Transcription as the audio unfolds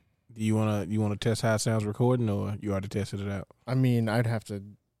Do you wanna test how it sounds recording, or you already tested it out? I mean,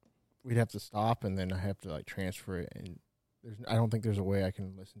 we'd have to stop, and then I have to like transfer it, and I don't think there's a way I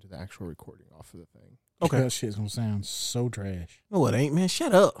can listen to the actual recording off of the thing. Okay. That shit's gonna sound so trash. No, it ain't, man.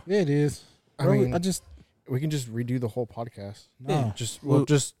 Shut up. Yeah, it is. I Bro, mean, I just we can just redo the whole podcast. no. We'll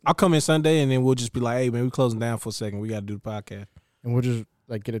just I'll come in Sunday, and then we'll just be like, "Hey, man, we closing down for a second. We got to do the podcast."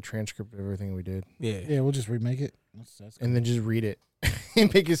 like get a transcript of everything we did, Yeah. Yeah, we'll just remake it. That's and then just read it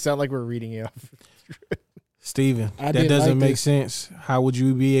and make it sound like we're reading it off. Steven, I that did doesn't like make this. sense. How would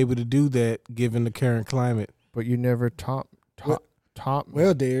you be able to do that given the current climate? But you never taught me.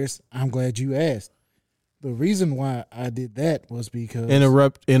 Well, Darius, I'm glad you asked. The reason why I did that was because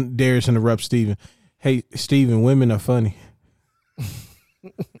Darius interrupts Steven. Hey, Steven, women are funny.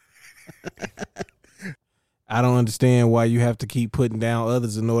 I don't understand why you have to keep putting down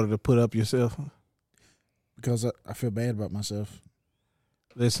others in order to put up yourself. because I feel bad about myself.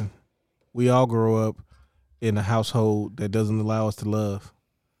 Listen, we all grow up in a household that doesn't allow us to love.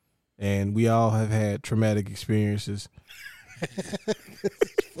 And we all have had traumatic experiences.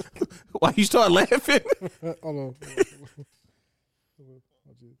 Why you start laughing? Hold on.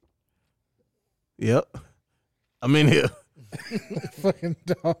 Yep. I'm in here. Fucking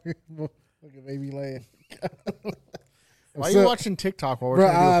dog. Fucking made me laugh. Why are you watching TikTok while we're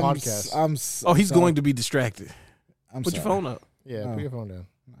trying to do a podcast? Oh, he's going to be distracted. Put your sorry. phone up. Yeah, Oh. put your phone down.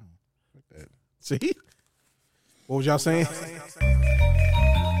 See? What was y'all saying?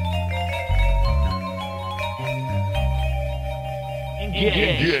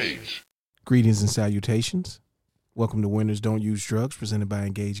 Engage. Greetings and salutations. Welcome to Winners Don't Use Drugs, presented by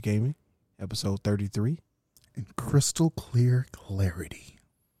Engage Gaming, episode 33. In crystal clear clarity.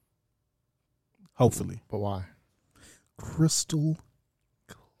 Hopefully. But why? Crystal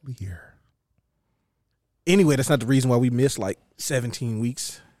clear. Anyway, that's not the reason why we missed like 17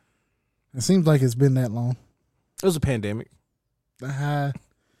 weeks. It seems like it's been that long. It was a pandemic.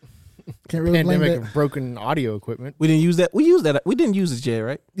 Can't really blame Pandemic that. of broken audio equipment. We didn't use that. We used that. We didn't use it yet,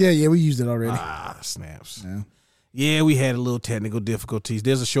 right? Yeah, we used it already. Ah, snaps. Yeah. Yeah, we had a little technical difficulties.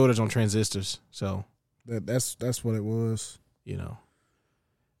 There's a shortage on transistors, so That's what it was. you know.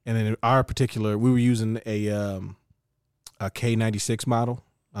 And in our particular, we were using a K96 model.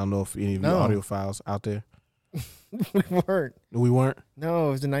 I don't know if any of you No. audiophiles out there. We weren't. We weren't. No,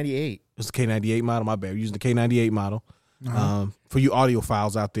 it was the 98. It was the K98 model. My bad. We're using the K98 model. Uh-huh. For you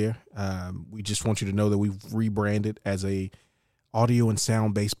audiophiles out there, we just want you to know that we've rebranded as a audio and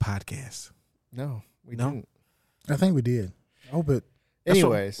sound based podcast. No, we No? didn't. I think we did. I hope it.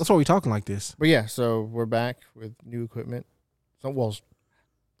 Anyways, That's why we talking like this. but yeah, so we're back with new equipment.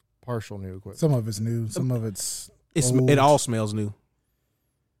 Partial new equipment. Some of it's new. Some of it's old. It all smells new.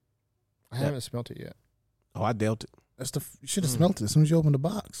 I haven't smelt it yet. Oh, I dealt it. That's you should have smelt it as soon as you opened the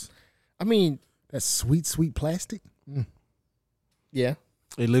box. I mean, That sweet, sweet plastic. yeah.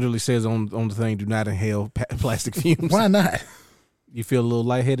 It literally says on the thing, "Do not inhale plastic fumes." Why not? You feel a little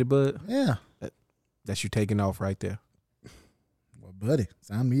lightheaded, bud? Yeah. That's you taking off right there. Well, buddy,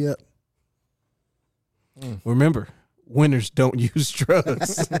 sign me up. Remember, winners don't use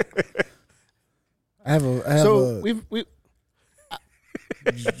drugs. I have a. So we've.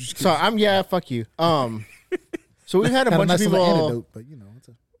 So fuck you. So we've had a Had bunch of nice little people antidote, but it's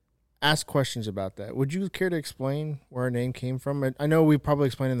a, ask questions about that. Would you care to explain where our name came from? I know we probably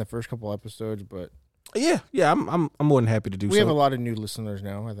explained in the first couple episodes, but yeah. I'm more than happy to do we so. have a lot of new listeners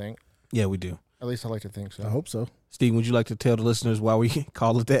now. I think. Yeah, we do. At least I like to think so. I hope so. Steve, would you like to tell the listeners why we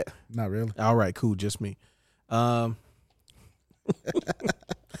call it that? Not really. All right, cool, just me.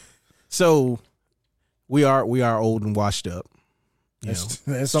 So we are old and washed up. You know?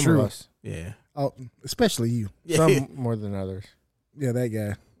 That's Some true. of us, Yeah. Oh, especially you. Yeah. some more than others. Yeah, that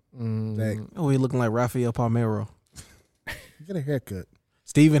guy. Zach. Oh, he looking like Rafael Palmeiro. Get a haircut.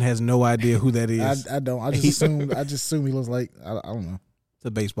 Steven has no idea who that is. I don't. I just assume he looks like I don't know. It's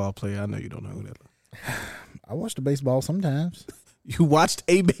a baseball player. I know you don't know who that is. I watch the baseball sometimes. You watched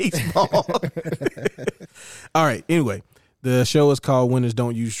a baseball. All right. Anyway, the show is called Winners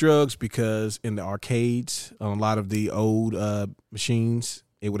Don't Use Drugs because in the arcades, on a lot of the old machines,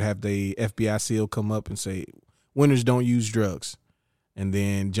 it would have the FBI seal come up and say, "Winners don't use drugs," and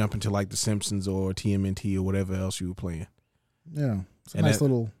then jump into like The Simpsons or TMNT or whatever else you were playing. Yeah, it's a And nice that-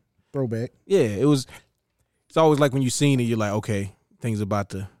 little throwback. Yeah, it's always like when you seen it, you're like, okay, things about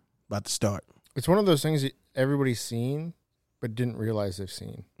to start. It's one of those things that everybody's seen, but didn't realize they've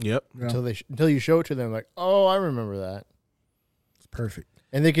seen Yep. Yeah, until you show it to them. Like, oh, I remember that, it's perfect.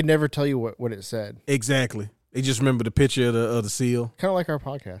 and they could never tell you what it said. Exactly. They just remember the picture of the seal. Kind of like our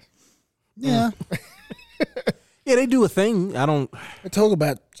podcast. Yeah, Yeah, Yeah, they do a thing. They talk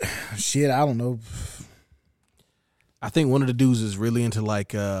about shit. I don't know. I think one of the dudes is really into like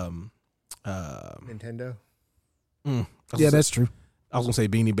Nintendo. That's true. I was gonna say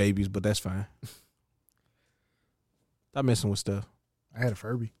Beanie Babies, but that's fine. Stop messing with stuff. I had a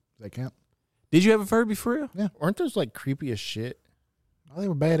Furby. Does that count? Did you have a Furby for real? Yeah. Aren't those like creepy as shit? Oh, they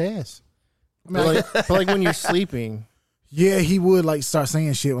were badass. I mean, But like when you're sleeping, yeah, he would like start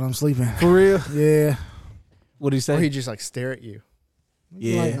saying shit when I'm sleeping. For real? Yeah. What did he or say? he just like stare at you.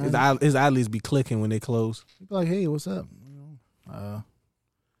 Yeah, his eyelids be clicking when they close. He'd be like, "Hey, what's up?" And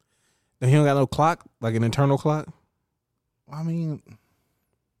he don't got no clock, like an internal clock. I mean,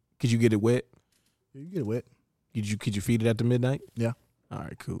 Could you get it wet? you get it wet. Could you feed it after midnight? Yeah. All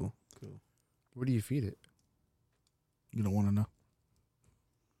right, cool. What do you feed it? You don't want to know.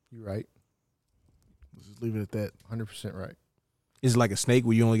 You right? Let's just leave it at that. 100% right. Is it like a snake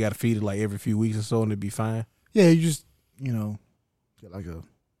where you only got to feed it like every few weeks or so and it'd be fine? Yeah, you just get like a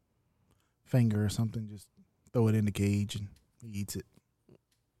finger or something. Just throw it in the cage and he eats it.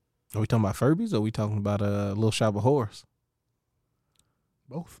 Are we talking about Furbies or are we talking about a Little Shop of Horrors?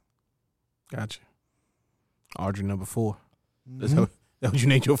 Both. Gotcha. Audrey number 4. That's Mhm. that what you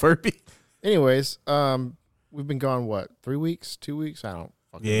named your Furby? Anyways, we've been gone what, 3 weeks, 2 weeks? I don't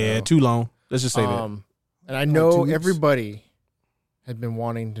fucking Yeah, know. too long. Let's just say that. And I Like 2 know weeks. everybody had been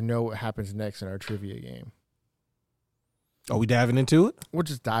wanting to know what happens next in our trivia game. Are we diving into it? We'll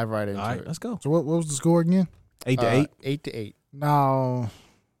just dive right into All right, it. let's go. So what was the score again? 8-8. 8-8. No,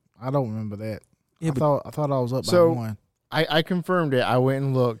 I don't remember that. Yeah, I but thought I was up So- by 1. I confirmed it. I went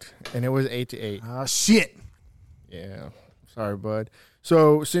and looked, and it was 8-8. Ah, shit. Yeah. Sorry, bud.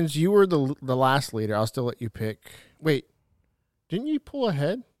 So since you were the last leader, I'll still let you pick. Wait, didn't you pull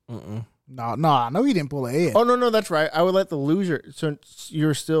ahead? mm-mm. No, I know you didn't pull ahead. Oh no, that's right. I would let the loser. So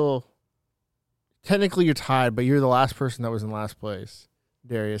you're still technically you're tied, but you're the last person that was in last place,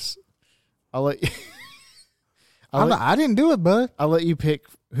 Darius. I'll let you. I didn't do it, bud. I'll let you pick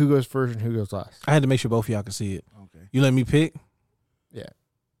who goes first and who goes last. I had to make sure both of y'all could see it. Okay. You let me pick? Yeah.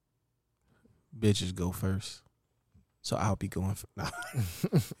 Bitches go first. So I'll be going for nah.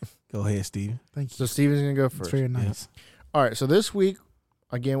 Go ahead, Steven. Thank you. So Steven's gonna go That's first. very nice. All right. So this week,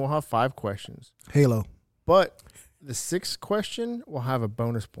 again, we'll have 5 questions, Halo. but the 6th question will have a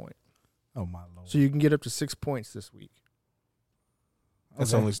bonus point, Oh my lord. so you can get up to 6 points this week.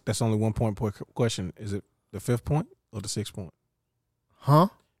 That's Okay. only 1 point per question. Is it the 5th point or the 6th point? Huh?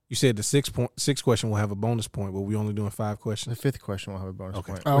 You said the 6th question will have a bonus point, but we only doing 5 The questions. 5th question will have a bonus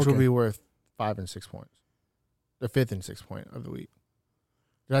Okay. point, Oh, which will okay. be worth 5 and 6 points. The 5th and 6th point of the week.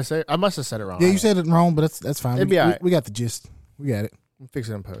 Did I say? I must have said it wrong. Yeah, I you won't. said it wrong, but that's fine. It'd be all right. We got the gist. We got it. I'll fix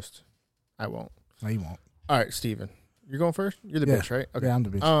it in post. I won't. No, you won't. All right, Steven. You're going first? You're the Yeah. bitch, right? Okay. Yeah, I'm the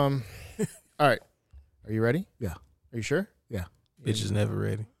bitch. All right. Are you ready? Yeah. Are you sure? Yeah. Bitch is never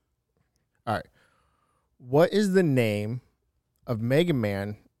ready. All right. What is the name of Mega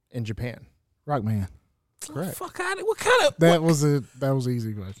Man in Japan? Rockman. Correct. Fuck out of what kind of That was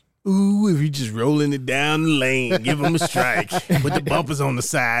easy question. Ooh, if you just rolling it down the lane, give them a strike. Put the bumpers on the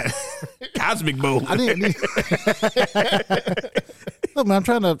side. Cosmic Bowl. I didn't. Look, man, I'm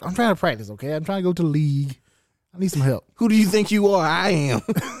trying to practice. Okay, I'm trying to go to the league. I need some help. Who do you think you are? I am.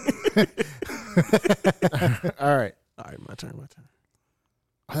 All right. All right, my turn.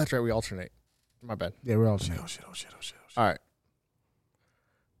 Oh, that's right. We alternate. My bad. Yeah, we're all Oh chilling. shit. All right.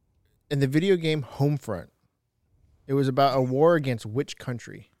 In the video game Homefront, it was about a war against which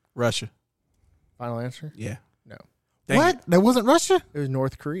country? Russia. Final answer? Yeah. No. Dang What? That wasn't Russia? It was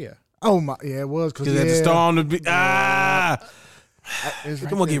North Korea. Oh my, yeah, it was Because at the storm to be It was right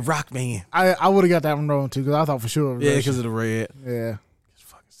come on, there. get Rock Man. I would have got that one wrong too because I thought for sure. It was Yeah, Russia. because of the red. Yeah. Just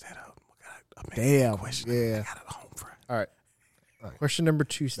fucking set up. Damn. Question. Yeah. I got it home front. All right. Right. Question number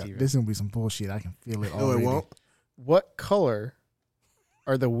 2, Steven. This is gonna be some bullshit. I can feel it No, already. it won't. What color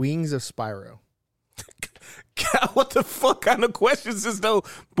are the wings of Spyro? God, what the fuck kind of questions is though?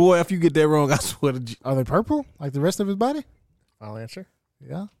 Boy, if you get that wrong, I swear to Are they purple like the rest of his body? Final answer?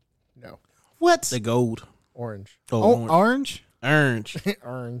 Yeah. No. What? they gold. Orange. Oh, orange. Orange.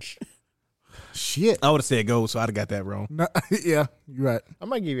 Orange. Shit. I would have said gold, so I'd have got that wrong. No, yeah, you're right. I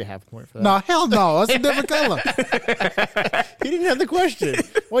might give you a half a point for that. No, hell no. That's a different color. You didn't have the question.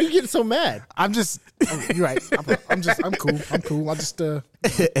 Why are you getting so mad? You're right. I'm cool. I just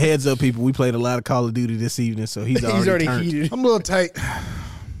Heads up, people. We played a lot of Call of Duty this evening, so he's already turned. heated. I'm a little tight.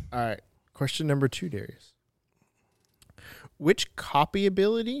 All right. Question number 2, Darius. Which copy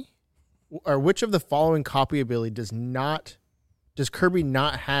ability, or which of the following copy ability does Kirby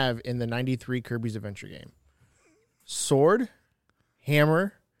not have in the 93 Kirby's Adventure game? Sword,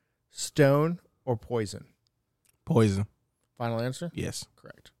 hammer, stone, or poison? Poison. Final answer? Yes.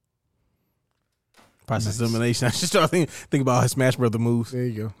 Correct. Process elimination. I just started thinking about his Smash Brother moves. There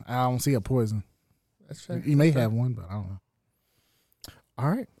you go. I don't see a poison. That's fair. You may have one, but I don't know. All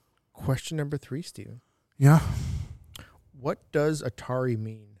right. Question number 3, Steven. Yeah. What does Atari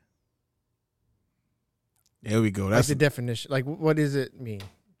mean? There we go. Like That's the definition. Like, what does it mean?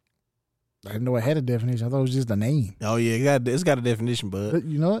 I didn't know it had a definition. I thought it was just a name. oh yeah, it's got a definition, bud. But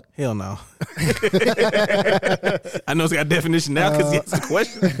you know what? Hell no. I know it's got a definition now because he asked the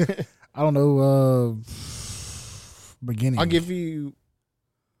question. I don't know. Beginning. I'll give you.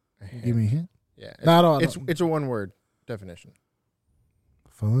 Give me a hint. Yeah. No, I don't. It's a one-word definition.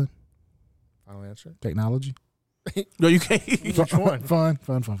 Fun. Final answer? Technology. No, you can't. Which one? Fun.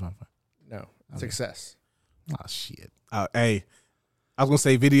 No. Success. Oh shit. Hey, I was gonna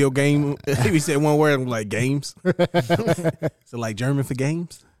say video game. He said one word. I'm like games. So like German for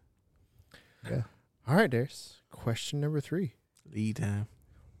games. Yeah. All right, Darius. Question number 3. Lead time.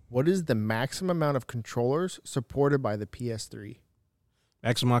 What is the maximum amount of controllers supported by the PS3?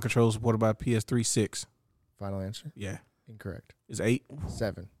 Maximum control supported by PS3 6. Final answer? Yeah, Incorrect. it's 8.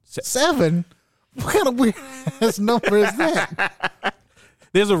 7. 7. What kind of weird ass number is that?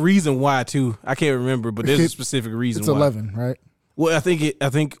 There's a reason why too. I can't remember, but there's a specific reason. It's why. 11, right? Well, I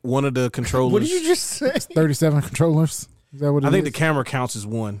think one of the controllers. What did you just say? 37 controllers. Is that what it is? I think the camera counts as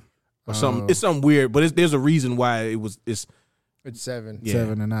one or something. Oh. It's something weird, but there's a reason why it's It's 7. yeah.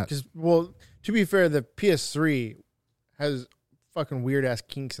 7 and not. Just, well, to be fair, the PS3 has fucking weird ass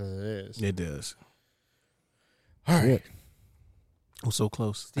kinks as it is. It does. All right. Shit. I'm so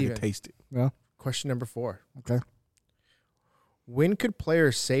close. I Steven. can taste it. Yeah. Question number 4. Okay. When could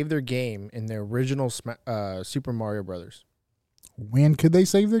players save their game in the original Super Mario Brothers? When could they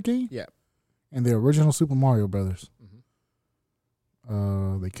save their game? Yeah. In the original Super Mario Brothers.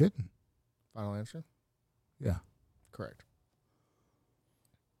 Mm-hmm. They couldn't. Final answer? Yeah. Correct.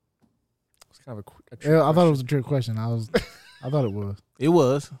 It's kind of a trick Yeah, I thought it question. was a trick question. I thought it was. It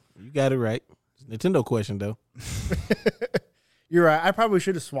was. You got it right. It's a Nintendo question though. You're right. I probably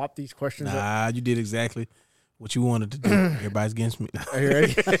should have swapped these questions up. Nah, you did exactly what you wanted to do. Everybody's against me. Are you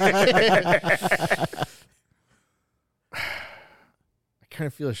ready? I kind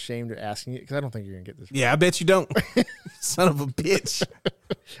of feel ashamed of asking it because I don't think you're going to get this. Yeah, I bet you don't. Son of a bitch.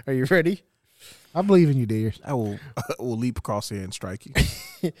 Are you ready? I believe in you, dear. I will leap across here and strike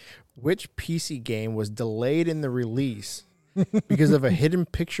you. Which PC game was delayed in the release because of a hidden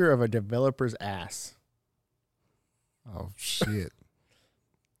picture of a developer's ass? Oh shit.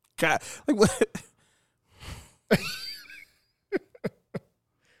 God, like what?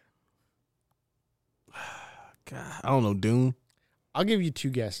 God, I don't know. Doom. I'll give you 2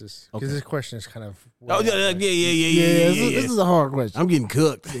 guesses because Okay. this question is kind of. Oh yeah. This is a hard question. I'm getting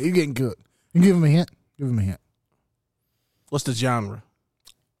cooked. You're getting cooked. You give him a hint. Give him a hint. What's the genre?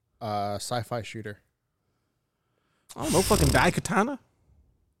 Sci-fi shooter. I don't know. Fucking Daikatana.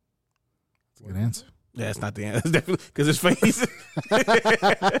 That's a good answer. Yeah, that's not the answer. It's definitely because his face.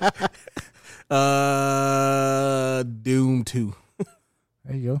 Doom 2.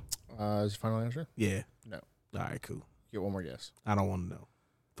 There you go. Is your final answer? Yeah. No. All right, cool. Get one more guess. I don't want to know.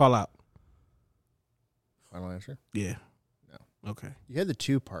 Fallout. Final answer? Yeah. No. Okay. You had the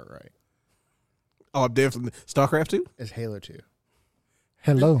 2 part right. Oh, I'm definitely StarCraft 2. It's Halo 2.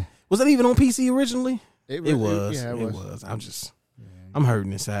 Hello. Was that even on PC originally? It really- was. Yeah, it it was. I'm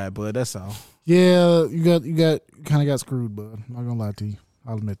hurting inside, but that's all. Yeah, you kind of got screwed, bud. I'm not gonna lie to you.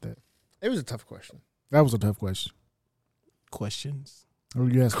 I'll admit that. It was a tough question. That was a tough question. Questions. Or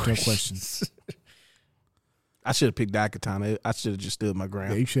you asked tough questions. I should have picked Daikatana. I should have just stood my Yeah,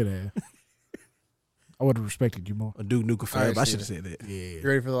 ground. you should have. I would have respected you more. Or Duke Nukem All Forever. right, I should have said that. You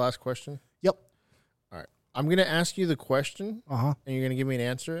ready for the last question? Yep. All right. I'm going to ask you the question, Uh huh. and you're going to give me an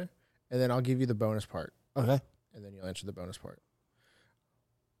answer, and then I'll give you the bonus part, Okay. and then you'll answer the bonus part.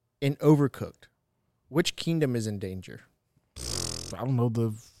 In Overcooked, which kingdom is in danger? I don't know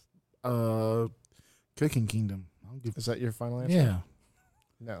the Cooking Kingdom. I don't give. Is that your final answer? Yeah.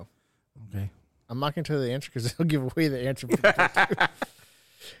 No. Okay. I'm not going to tell you the answer because it'll give away the answer.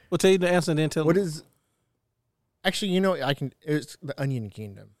 We'll tell you the answer and then tell What them. is... Actually, you know, it's the Onion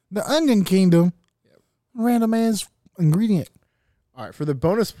Kingdom. The Onion Kingdom. Yep. Random ass ingredient. All right. For the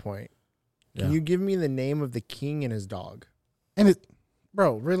bonus point, can Yeah. you give me the name of the king and his dog? And it,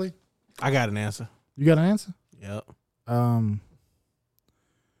 bro, really? I got an answer. You got an answer? Yep.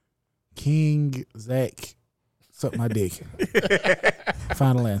 King Zach suck my dick.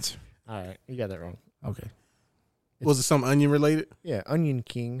 Final answer. All right. You got that wrong. Okay. Was it some onion related? Yeah. Onion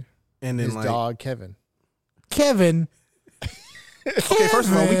King. And then His like dog, Kevin. Kevin. Okay, first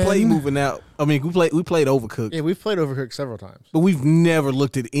of all, we played Moving Out. I mean, we played Overcooked. Yeah, we've played Overcooked several times. But we've never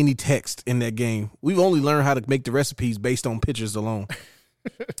looked at any text in that game. We've only learned how to make the recipes based on pictures alone.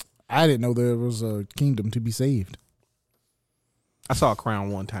 I didn't know there was a kingdom to be saved. I saw a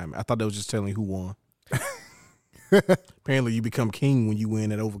crown one time. I thought that was just telling you who won. Apparently, you become king when you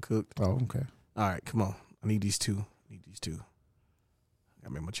win at Overcooked. Oh, okay. All right, come on. I need these two. I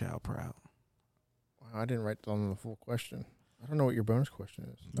made my child proud. Wow, I didn't write down the full question. I don't know what your bonus question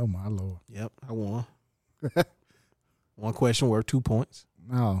is. Oh, my Lord. Yep, I won. One question worth 2 points.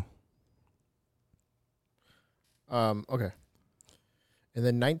 No. Okay. In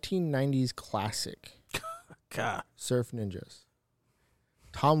the 1990s classic, God. Surf Ninjas,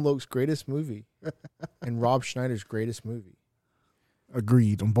 Tom Loke's greatest movie and Rob Schneider's greatest movie.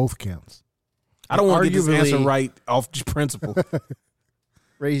 Agreed on both counts. I don't want to get this answer Arguably- right off just principle.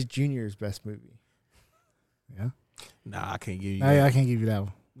 Ray's Jr.'s best movie. Yeah. Nah, I can't give you I that. can't give you that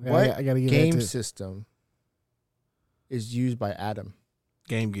one. What I gotta give game that to system is used by Adam?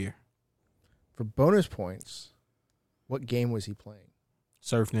 Game Gear. For bonus points, what game was he playing?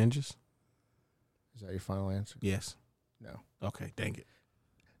 Surf Ninjas? Is that your final answer? Yes. No. Okay, dang it.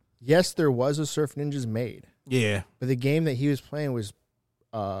 Yes, there was a Surf Ninjas made, Yeah. but the game that he was playing was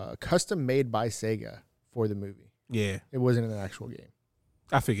custom made by Sega for the movie. Yeah. It wasn't an actual game.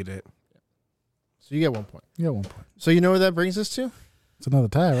 I figured that. So you get 1 point. Yeah, 1 point. So you know what that brings us to? It's another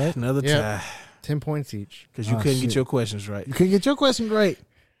tie, right? Another Yeah. tie. 10 points each. Because you Oh, couldn't get shit. your questions right. You couldn't get your question right.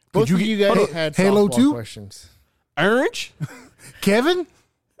 Both you of get- you guys hold on. had Halo softball 2? questions. Orange? Kevin?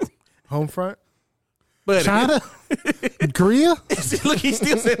 Homefront? But China? Korea? look, he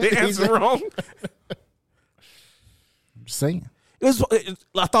still said the answer wrong. I'm just saying.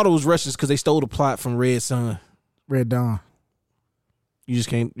 I thought it was Russians because they stole the plot from Red Sun. Red Dawn. You just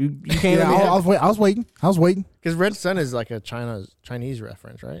can't. You can't. Yeah, let me have- I was waiting. Because Red Sun is like a Chinese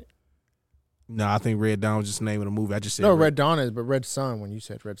reference, right? No, I think Red Dawn was just the name of the movie. I just said No, Red Dawn is, but Red Sun, when you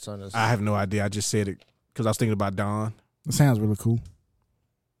said Red Sun is. I have no idea. I just said it because I was thinking about Dawn. It sounds really cool.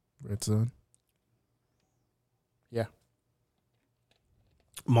 Red Sun. Yeah.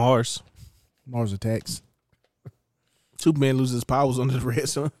 Mars. Mars Attacks. Superman loses his powers under the Red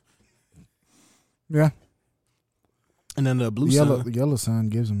Sun, Yeah. and then the Blue The Sun yellow sun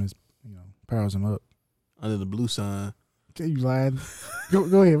gives him his, powers him up. under the Blue Sun. Okay, you lied. Go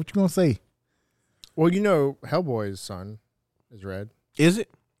ahead. What you gonna say? Well, Hellboy's son is red. Is it?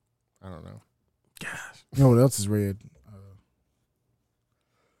 I don't know. Gosh. You know what else is red?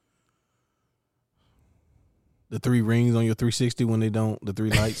 The 3 rings on your 360 when they don't. The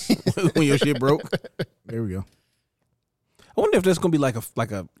 3 lights when your shit broke. There we go. I wonder if that's gonna be like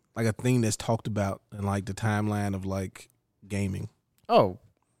a thing that's talked about in like the timeline of like gaming. Oh,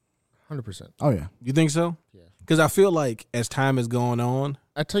 100%. Oh yeah. You think so? Yeah. Because I feel like as time is going on,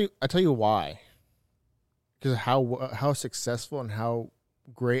 I tell you why. Because how successful and how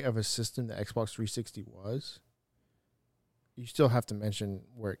great of a system the Xbox 360 was. You still have to mention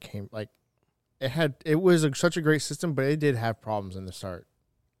where it came. Like, it was such a great system, but it did have problems in the start.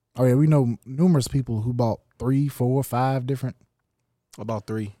 Oh yeah. We know numerous people who bought 3, 4, 5 different. about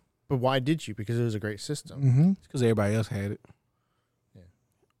 3, But why did you? Because it was a great system. Mm-hmm. because everybody else had it. Yeah.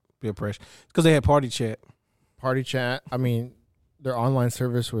 Peer pressure. Because they had party chat. Party chat. I mean, their online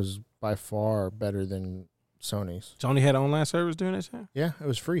service was by far better than Sony's. Sony had an online service during that time. Yeah, it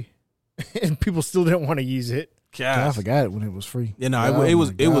was free, and people still didn't want to use it. I forgot it when it was free. You know, Oh, it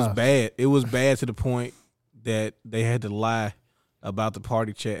was my it was gosh. bad. It was bad to the point that they had to lie about the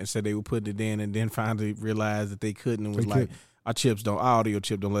party chat and said they were putting it in, and then finally realized that they couldn't, and was They like, our audio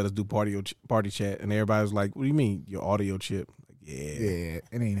chip don't let us do party chat, and everybody was like, what do you mean your audio chip? Like, yeah, Yeah,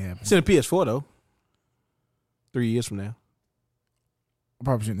 it ain't happening. it's in the PS4 though. 3 years from now. I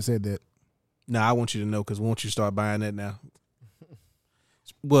probably shouldn't have said that. Nah, I want you to know because once you start buying that now.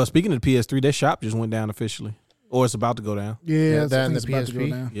 Well, speaking of the PS3, that shop just went down officially, or it's about to go down. Yeah, that and it's the about to go PSP?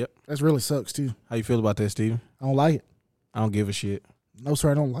 down. Yep. That really sucks too. How you feel about that, Steven? I don't like it. I don't give a shit. No,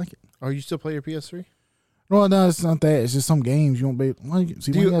 sir, I don't like it. Oh, you still play your PS3? No, it's not that. It's just some games you won't be.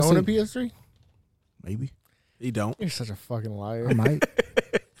 See, Do you gotta own a say- PS3? Maybe He don't. You're such a fucking liar. I might.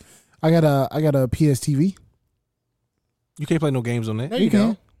 I got a PS TV. You can't play no games on that. No, you can.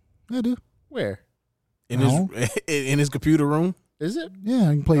 don't. I do. Where In No. his in his computer room. is it? Yeah,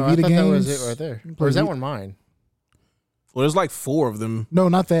 I can play Oh, I Vita thought games. that was it right there. can Or play is that Vi- one mine? Well, there's like 4 of them. No,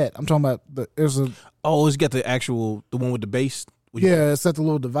 not that. I'm talking about there's a Oh, it's got the one with the base. Where you- yeah. It's at the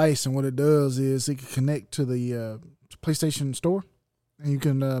little device, and what it does is it can connect to the PlayStation Store, and you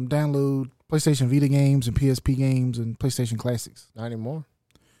can download PlayStation Vita games and PSP games and PlayStation Classics. Not anymore.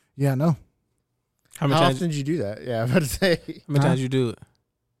 Yeah, I know. How many How times? often did you do that? Yeah, I'm about to say. How many times you do it?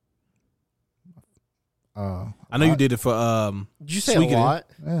 I know you did it for Did you say Suikoden. a lot?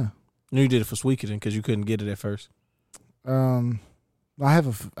 Yeah. I know you did it for Suikoden because you couldn't get it at first. I have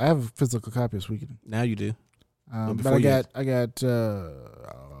a physical copy of Suikoden. Now you do. But before you had- I got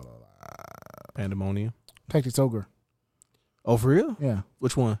Pandemonium. Tactics Ogre. Oh, for real? Yeah.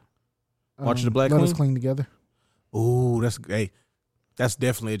 Which one? March of the Black Let Us Queen? Cling Together. Ooh, that's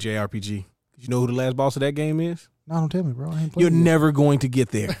definitely a JRPG. You know who the last boss of that game is? No, don't tell me, bro. I ain't played You're it yet. never going to get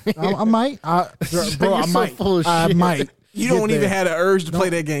there. I might. Bro, You're I so might. full of I shit. might. You get don't even there. have the urge to No. play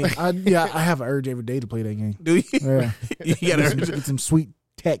that game, I have an urge every day to play that game. do you? Yeah. You got an urge. Get some sweet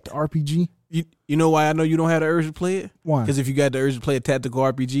tact RPG. You know why I know you don't have the urge to play it? Why? Because if you got the urge to play a tactical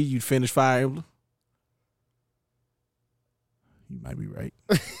RPG, you'd finish Fire Emblem. You might be right.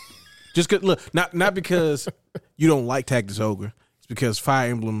 Just look, not because you don't like Tactics Ogre. It's because Fire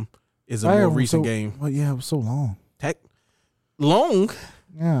Emblem is a Fire more Emblem recent so, game. Well, yeah, it was so long. Long?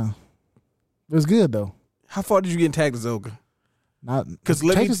 Yeah. It was good though. How far did you get in Tactics Ogre? Not 'Cause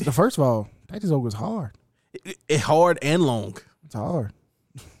let me Tactics, first of all, Tactics Ogre is hard. It hard and long. It's hard.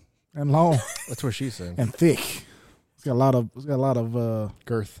 And long That's what she said. and thick. It's got a lot of Girth. a lot of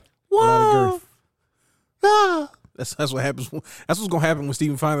girth. Ah. That's what happens. That's what's gonna happen when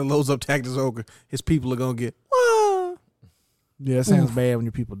Steven finally loads up Tactics Ogre. His people are gonna get. Wah. Yeah, it sounds bad when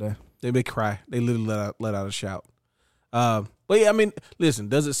your people die. They may cry. They literally let out a shout. But yeah, I mean, listen,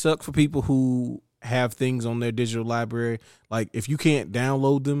 does it suck for people who have things on their digital library? Like if you can't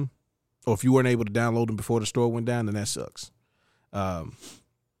download them, or if you weren't able to download them before the store went down, then that sucks.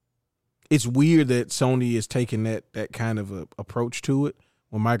 It's weird that Sony is taking that kind of a approach to it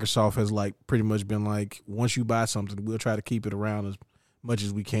when Microsoft has like pretty much been like, once you buy something, we'll try to keep it around as much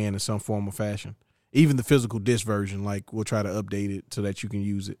as we can in some form or fashion. Even the physical disc version, like we'll try to update it so that you can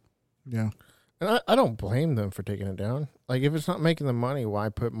use it. Yeah. And I don't blame them for taking it down. Like, if it's not making them money, why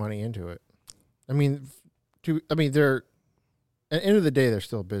put money into it? I mean, they're at the end of the day, they're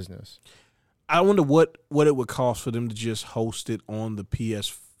still a business. I wonder what it would cost for them to just host it on the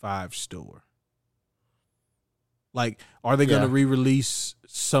PS5 store. Like, are they going to re-release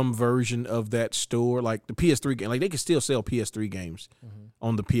some version of that store? Like the PS3 game, like they can still sell PS3 games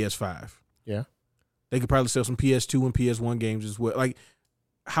on the PS5. Yeah. They could probably sell some PS2 and PS1 games as well. Like,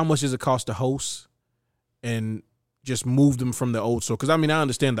 how much does it cost to host and just move them from the old store? Because, I mean, I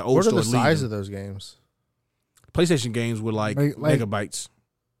understand the old What are store. the size of those games? PlayStation games were like megabytes.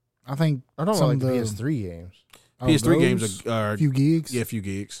 I think I don't know, some like of the the PS3 games. PS3 games are a few gigs. yeah, a few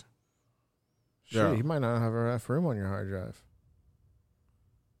gigs. Shit, Yeah. you might not have enough room on your hard drive.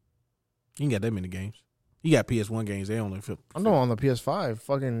 You ain't got that many games. You got PS1 games. They only fit. I know on the PS5,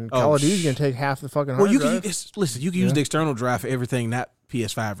 fucking Oh, Call of Duty's gonna take half the fucking hard Well, you drive. can listen. You can use the external drive for everything, not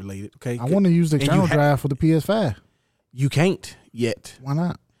PS5 related. Okay, I want to use the And you external drive for the PS5. You can't yet Why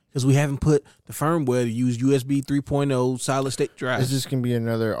not? because we haven't put the firmware to use USB 3.0 solid state drive. Is this gonna be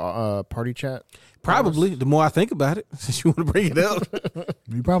another party chat? Probably. The more I think about it, since you want to bring it up,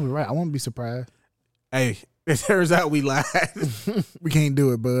 You're probably right. I won't be surprised. hey, it turns out we lied. We can't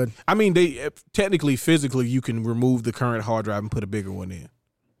do it, bud. I mean, they technically, physically, you can remove the current hard drive and put a bigger one in.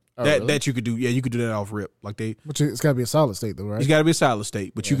 Oh, that really? that you could do. Yeah, you could do that off rip. Like But it's got to be a solid state, though, right? it's got to be a solid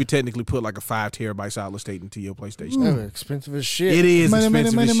state, but you could technically put like a 5 terabyte solid state into your PlayStation. That was expensive as shit. It is money, money,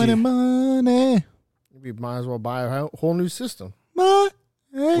 expensive money, as money, shit. money. You might as well buy a whole new system. Money.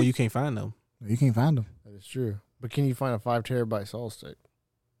 Well, you can't find them You can't find them. That is true. But can you find a 5 terabyte solid state?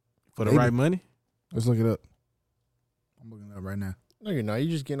 for the Maybe. right money. Let's look it up. I'm looking it up right now. No, you're not.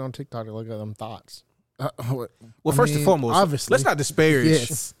 You're just getting on TikTok to look at them thoughts. Well, I first mean, and foremost, obviously. let's not disparage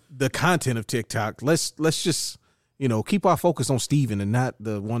Yes. the content of TikTok. Let's just keep our focus on Steven and not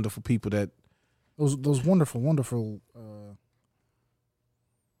the wonderful people that Those wonderful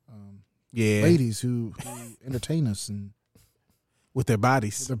yeah ladies who entertain us and with their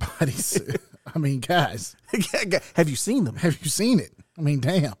bodies. their bodies. I mean, guys, Have you seen them? have you seen it? I mean,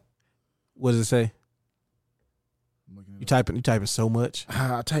 damn. What does it say? I'm looking You it typing so much. up.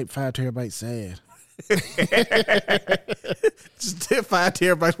 I type 5 terabytes sad. Just 5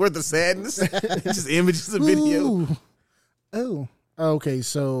 terabytes worth of sadness. Just images of video. Ooh. Oh. Okay,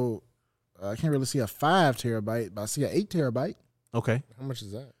 so I can't really see a 5 terabyte, but I see an 8 terabyte. Okay. How much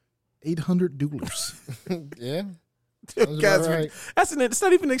is that? 800 dollars. Yeah. Sounds Guys, about right. it's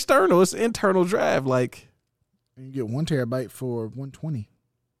not even external. It's internal drive. Like, And you get 1 terabyte for $120.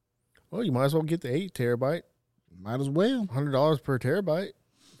 Well, you might as well get the 8 terabyte. Might as well. $100 per terabyte.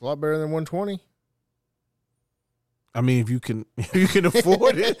 It's a lot better than 120. I mean, if you can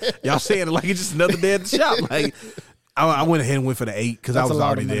afford it, y'all saying it like it's just another day at the shop. Like, I went ahead and went for the 8 because I That's a was lot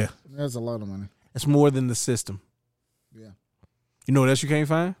already of money. there. That's a lot of money. That's more than the system. Yeah. You know what else you can't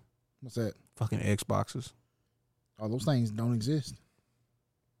find? What's that? Fucking Xboxes. All those things don't exist.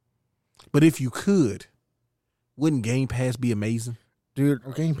 But if you could, wouldn't Game Pass be amazing? Dude,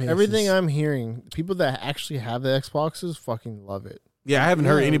 Or Game Pass everything is- I'm hearing, people that actually have the Xboxes fucking love it. Yeah, I haven't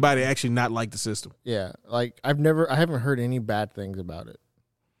heard Yeah. anybody actually not like the system. Yeah, like I haven't heard any bad things about it.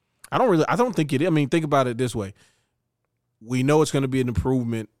 I don't think it. I mean, think about it this way. We know it's going to be an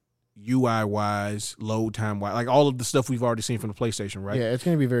improvement UI wise, load time wise, like all of the stuff we've already seen from the PlayStation, right? Yeah, it's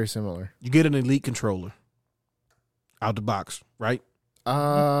going to be very similar. You get an Elite controller out the box, right?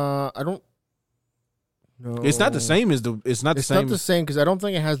 I don't know. It's not the same as the. It's not the It's same. not the same because I don't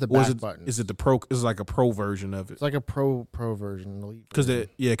think it has the or is back it, button. is it the pro? It's like a pro version of it. It's like a pro version, Elite. Because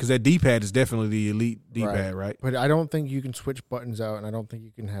version. that D pad is definitely the Elite D pad, right? But I don't think you can switch buttons out, and I don't think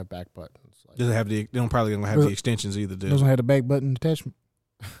you can have back buttons. Like, Doesn't have the. They don't probably don't have the extensions either. Do Doesn't have the back button attachment.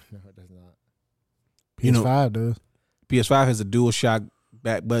 no, it does not. You know- PS5 does. PS5 has a dual shock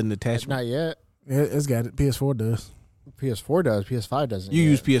back button attachment. Not yet. It's got it. PS4 does. PS4 does. PS5 doesn't. You yet.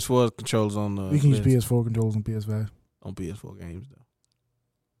 use PS4 controllers on the. You can use lens. PS4 controls on PS5 on PS4 games though.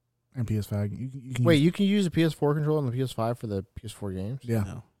 and PS5. You can Wait, use, you can use a PS4 controller on the PS5 for the PS4 games? yeah.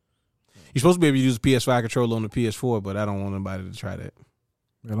 No. You're supposed to be able to use a PS5 controller on the PS4, but I don't want anybody to try that.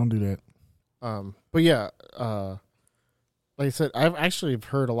 Yeah, don't do that. But yeah, like I said, I've actually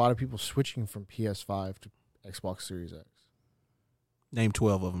heard a lot of people switching from PS5 to Xbox Series X. Name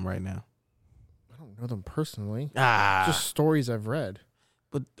 12 of them right now. I don't know them personally. Ah, Just stories I've read.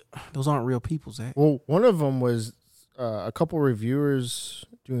 those aren't real people, Zach. Well, one of them was a couple reviewers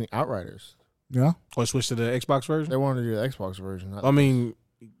doing Outriders. Yeah. Or switch to the Xbox version. They wanted to do the Xbox version. I mean,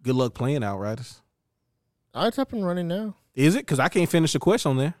 good luck playing Outriders. It's up and running now. Is it? Because I can't finish the quest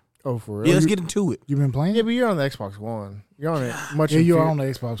on there. Oh, for real? Yeah, let's get into it. You been playing? Yeah, but you're on the Xbox One. You're on it much. Yeah, you're inferior- on the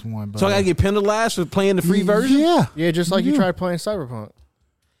Xbox One. But So I gotta get penalized for playing the free version. Yeah. Yeah, just like you Yeah. tried playing Cyberpunk.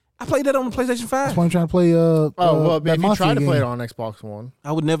 I played that on the PlayStation 5. That's why I'm trying to play. Oh, well, that if you Mafia try to play it game. on Xbox One.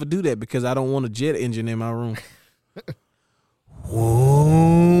 I would never do that because I don't want a jet engine in my room.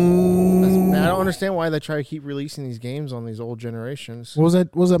 Man, I don't understand why they try to keep releasing these games on these old generations. What was that?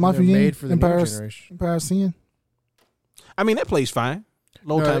 What was that They're Mafia game? made for the new Empire, generation. Empire Sin. I mean, that plays fine.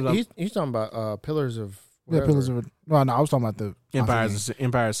 Low No, times. he's talking about Pillars of Yeah, whatever. Pillars of. No, I was talking about the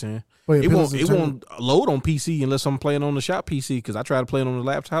Empire Sin. But yeah, It Pillars won't. of It Eternity. won't load on PC unless I'm playing on the shop PC. Because I try to play it on the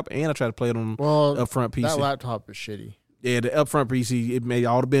laptop and I try to play it on Well, upfront PC. that laptop is shitty. Yeah, the upfront PC, it made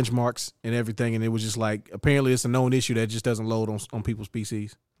all the benchmarks and everything, and it was just like apparently it's a known issue that just doesn't load on people's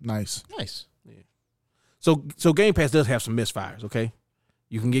PCs. Nice. Nice. So Game Pass does have some misfires. Okay,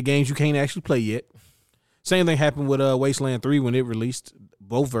 you can get games you can't actually play yet. Same thing happened with Wasteland 3 when it released.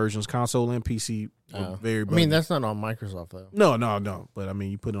 Both versions, console and PC, were very. I buggy. mean, that's not on Microsoft though. no. But I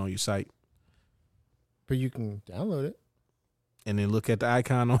mean, you put it on your site But you can download it. and then look at the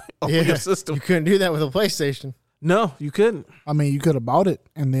icon on Yeah. your system. You couldn't do that with a PlayStation. No, you couldn't. I mean, you could have bought it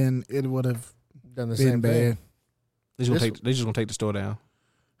and then it would have Done the been same bad. thing. They just, This- gonna take the store down.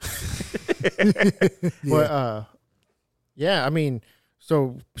 Yeah. But yeah, I mean,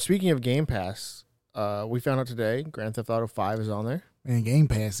 so speaking of Game Pass, we found out today Grand Theft Auto 5 is on there. And Game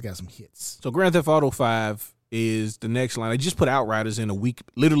Pass got some hits. So Grand Theft Auto 5 is the next line. They just put Outriders in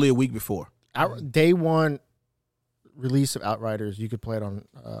literally a week before. Day one release of Outriders, you could play it on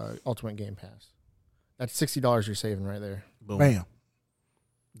Ultimate Game Pass. That's $60 you're saving right there. Boom. Bam.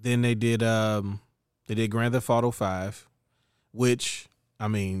 Then they did Grand Theft Auto 5, which I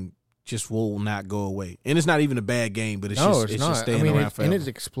mean just will not go away. And it's not even a bad game, but it's No, just it's not. staying I mean, around and forever. it's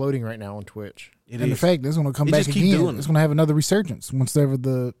exploding right now on Twitch. It And the is. fact that it's going to come They back just keep again. doing it. It's going to have another resurgence once ever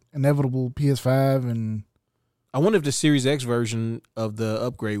the inevitable PS5 and I wonder if the Series X version of the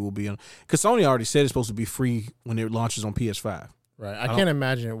upgrade will be on, because Sony already said it's supposed to be free when it launches on PS5. Right. I don't- can't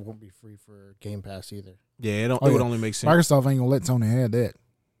imagine it won't be free for Game Pass either. Yeah, it Oh, would yeah. only make sense. Microsoft ain't going to let Sony have that.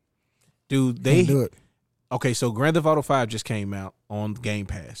 Dude, Can't do it. Okay, so Grand Theft Auto 5 just came out on Game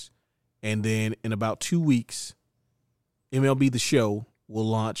Pass. And then in about 2 weeks, MLB The Show will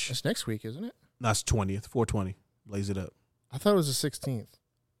launch. It's next week, isn't it? That's 20th, 420. Blaze it up. I thought it was the 16th.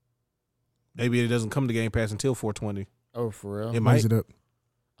 Maybe it doesn't come to Game Pass until 420. Oh, for real? It Blaze might. it up.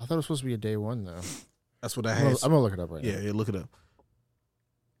 I thought it was supposed to be a day one, though. That's what I I'm had. going to look it up right Yeah, now. yeah, look it up.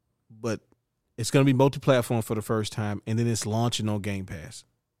 But it's going to be multi-platform for the first time, and then it's launching on Game Pass.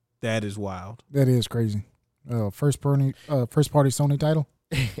 That is wild. That is crazy. First party Sony title.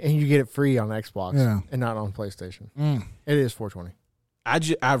 And you get it free on Xbox Yeah. and not on PlayStation. Mm. It is 420.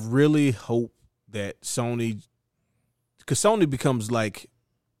 I really hope that Sony, because Sony becomes like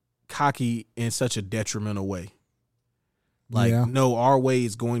cocky in such a detrimental way. Like, Yeah. no, our way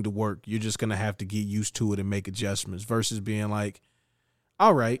is going to work. You're just going to have to get used to it and make adjustments versus being like,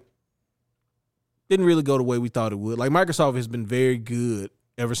 all right, didn't really go the way we thought it would. Like, Microsoft has been very good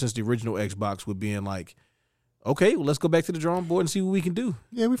ever since the original Xbox with being like, okay, well, let's go back to the drawing board and see what we can do.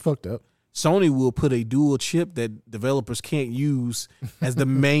 Yeah, we fucked up. Sony will put a dual chip that developers can't use as the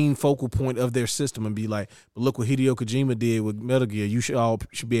main focal point of their system and be like, but look what Hideo Kojima did with Metal Gear. You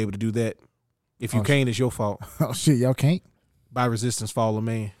should be able to do that. If you can't, it's your fault. Oh shit, y'all can't. By Resistance, Fall of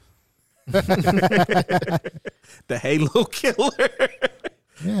Man. The Halo killer.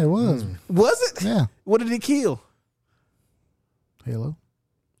 Yeah, it was. Was it? Yeah, What did it kill? Halo.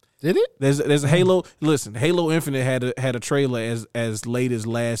 Did it? There's a Halo. Listen, Halo Infinite had a trailer as late as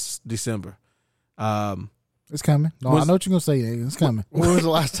last December. It's coming. No, I know what you're gonna say. It's coming. When was the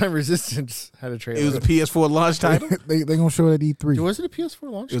last time Resistance had a trailer? It was a PS4 launch title. they gonna show it at E3. Was it a PS4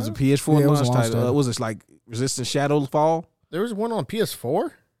 launch? It was a title? PS4 Yeah, it was launch a launch title. title. Was it like Resistance Shadowfall? There was one on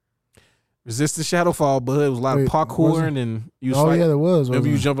PS4. Resistance Shadowfall, but it was a lot Wait, of parkouring was it? and you was Oh fighting. yeah, there was. Remember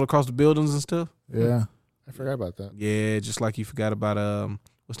you wasn't jumping across the buildings and stuff? it? Yeah. I forgot about that. Yeah, just like you forgot about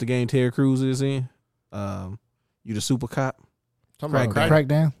what's the game Terry Crews is in? You the super cop? Talking about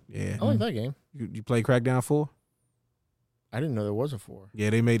Crackdown. Yeah. I like that game. You play Crackdown 4? I didn't know there was a 4. Yeah,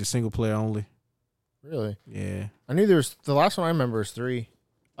 they made it single player only. Really? Yeah. I knew there was. The last one I remember was 3.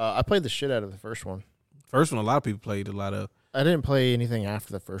 I played the shit out of the first one. First one, a lot of people played a lot of. I didn't play anything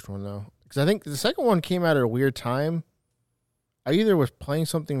after the first one though, because I think the second one came out at a weird time. I either was playing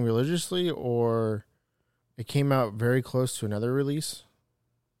something religiously or it came out very close to another release.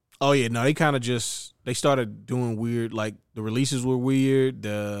 Oh yeah, no, they kind of they started doing weird. Like the releases were weird.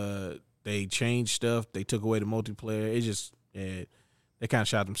 They changed stuff. They took away the multiplayer. It just they kind of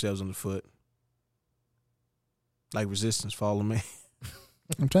shot themselves in the foot. Like Resistance, Fall of Man.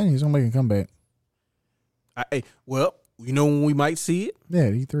 I'm telling you, he's gonna make a comeback. Well, you know when we might see it. Yeah,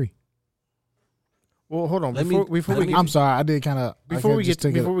 at E3. Well, hold on. Let Before me- we get I'm sorry, I did kind of. Before we get to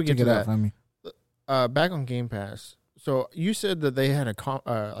it that. out from me. back on Game Pass. So you said that they had a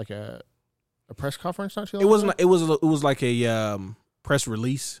press conference not too long It wasn't. ago? It was like a press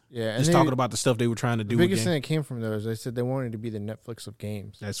release. Yeah, and Just they- talking about the stuff they were trying to the do. With biggest game. thing that came from those, they said they wanted to be the Netflix of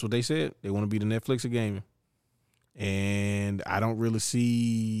games. That's what they said. They want to be the Netflix of gaming, and I don't really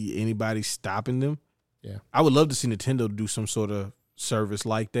see anybody stopping them. Yeah. I would love to see Nintendo do some sort of service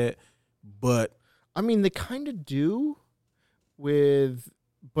like that, but I mean, they kind of do with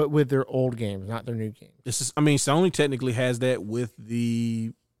their old games, not their new games. this is. I mean, Sony technically has that with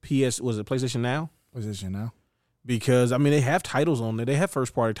the was it PlayStation Now? Position now. Because I mean, they have titles on there. They have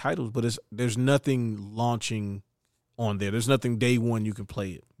first party titles, but there's nothing launching on there. There's nothing day one you can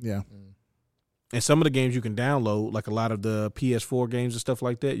play it. Yeah. And some of the games you can download, like a lot of the PS4 games and stuff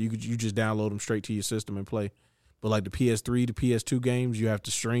like that, you just download them straight to your system and play. But like the PS3 to PS2 games, you have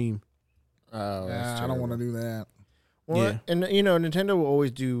to stream. Oh, I don't want to do that. Well, Yeah. and Nintendo will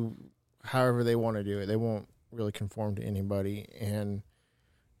always do however they want to do it. They won't really conform to anybody. And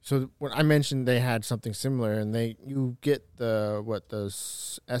so when I mentioned they had something similar, and you get the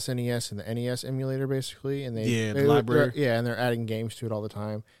SNES and the NES emulator basically, and The the library. and they're adding games to it all the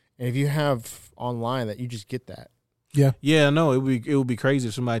time. And if you have online, that you just get that. Yeah, no, it would be crazy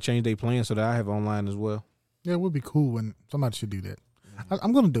if somebody changed their plan so that I have online as well. Yeah, it would be cool when somebody should do that.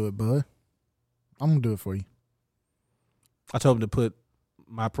 I'm gonna do it, bud. I'm gonna do it for you. I told him to put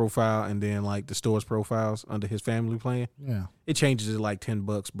my profile and then like the store's profiles under his family plan. Yeah. It changes it like $10,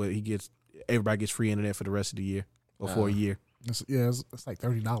 but everybody gets free internet for the rest of the year or for a year. It's like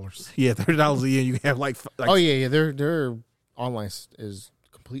 $30. Yeah, $30 a year. You can have like Oh yeah, their online is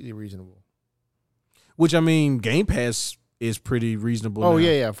completely reasonable. which I mean, Game Pass is pretty reasonable. Oh now.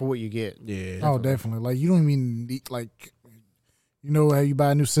 yeah, for what you get. Yeah. Oh, definitely. Like you don't even need how you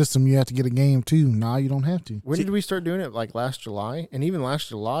buy a new system, you have to get a game too. Nah, you don't have to. When did we start doing it? Like last July, and even last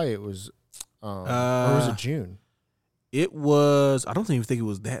July it was, or was it June? It was. I don't even think it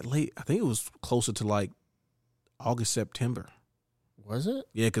was that late. I think it was closer to like August, September. Was it?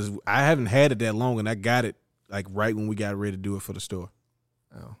 Yeah, because I haven't had it that long, and I got it like right when we got ready to do it for the store.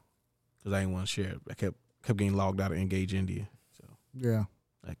 Oh, Because I didn't want to share it. I kept getting logged out of Engage India, so Yeah.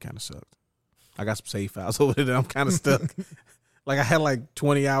 that kind of sucked. I got some save files over there that I'm kind of stuck. Like I had like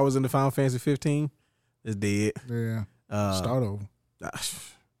 20 hours in the Final Fantasy 15. It's dead. Yeah. Start over.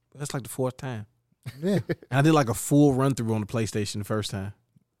 That's like the fourth time. Yeah. And I did like a full run through on the PlayStation the first time.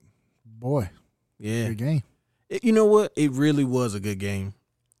 Boy. Yeah. Good game. You know what? It really was a good game.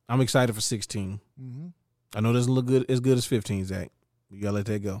 I'm excited for 16. Mm-hmm. I know it doesn't look good as 15, Zach. You gotta let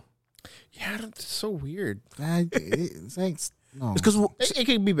that go. yeah, it's so weird. Thanks. No. It's because It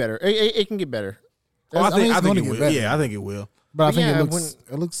can be better. It can get better. Oh, I think it's it gonna will. get better. Yeah, I think it will. But I think Yeah,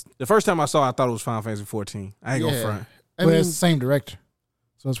 it looks. The first time I saw it, I thought it was Final Fantasy 14. I ain't gonna front. I Well, it's the same director,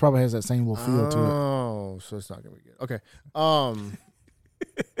 so it probably has that same little feel to it. Oh, so it's not gonna be good. Okay. I'm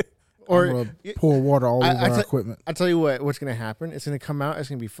Or gonna pour water all over our I equipment. I tell you what's gonna happen? It's gonna come out. It's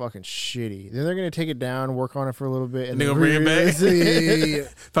gonna be fucking shitty. Then they're gonna take it down, work on it for a little bit, And they're gonna bring it back. Yeah,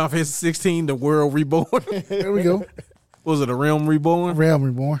 Final Fantasy 16, The World Reborn. there we go. Was it A Realm Reborn? Realm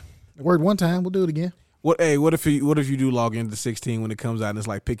Reborn. It worked one time. We'll do it again. What if you do log into 16 when it comes out and it's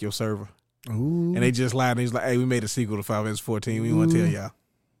like pick your server? Ooh, And they just lied and he's like, hey, we made a sequel to Final Fantasy 14. We want to tell y'all.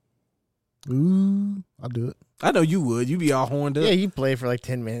 ooh, I'll do it. I know you would. You'd be all horned up. Yeah, you play for like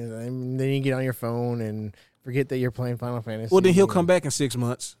 10 minutes, and then you get on your phone and forget that you're playing Final Fantasy. Well, then he'll come back in 6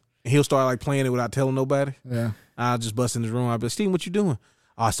 months and he'll start like playing it without telling nobody. Yeah, I'll just bust in his room. I'll be like, Steven, what you doing?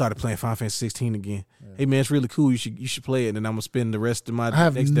 Oh, I started playing Final Fantasy 16 again. Hey man, it's really cool. You should play it. And then I'm gonna spend the rest of my I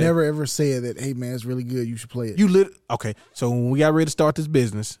have next day. never ever said that. Hey man, it's really good. You should play it. Okay. So when we got ready to start this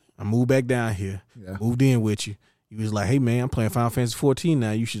business, I moved back down here. Yeah. Moved in with you. You was like, hey man, I'm playing Final Fantasy 14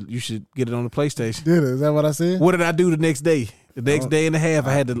 now. You should get it on the PlayStation. Did it? Is that what I said? What did I do the next day? The next day and a half,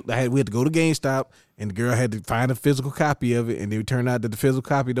 we had to go to GameStop, and the girl had to find a physical copy of it, and it turned out that the physical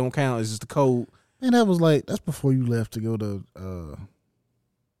copy don't count. It's just the code. Man, that's before you left to go to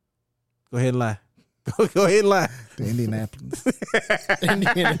Go ahead and lie. Go ahead and lie. to Indianapolis.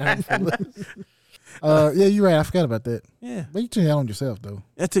 Indianapolis. Yeah, you're right. I forgot about that. Yeah. But you took that on yourself though.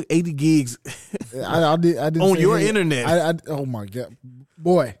 That took 80 gigs I didn't on say your hey. internet. Oh my god,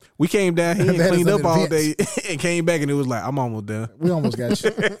 boy, We came down here and That is cleaned an up all day advance. and came back, and it was like, I'm almost done. we almost got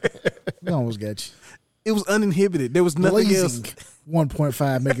you. We almost got you. It was uninhibited. There was nothing Blazing else.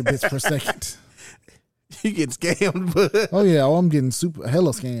 1.5 megabits per second. You get scammed, but Oh yeah, I'm getting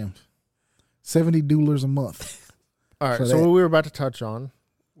hella scammed. $70 a month. All right, For so that. what we were about to touch on,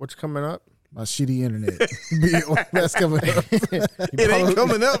 what's coming up? My shitty internet bill. That's coming up. it ain't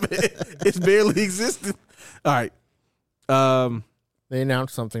coming up. It's barely existing. All right. They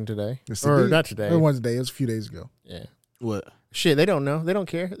announced something today. Yes, Or it did. not today. It wasn't today. It was a few days ago. Yeah. What? Shit, they don't know. They don't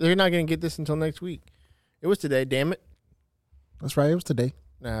care. They're not going to get this until next week. It was today, damn it. That's right. It was today.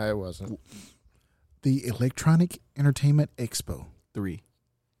 Nah, it wasn't. The Electronic Entertainment Expo 3.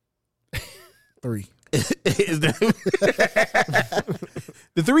 3. Is that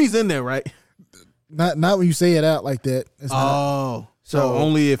the 3's in there, right? Not when you say it out like that. It's not. Oh, so So,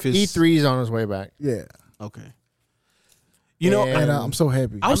 only if it's E3 is on his way back. Yeah. Okay. You know, And- And I'm so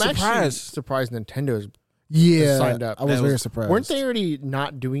happy. I was I'm actually surprised. surprised Nintendo's Yeah. signed up. I was That very was- surprised. Weren't they already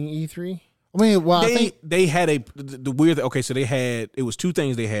not doing E3? I mean, well, I they think they had the weird. Okay, so it was two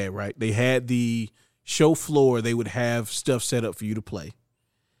things they had, right? They had the show floor. They would have stuff set up for you to play,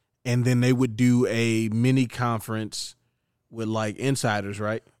 and then they would do a mini conference with like insiders,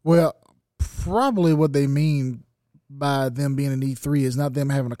 right? well, probably what they mean by them being an E3 is not them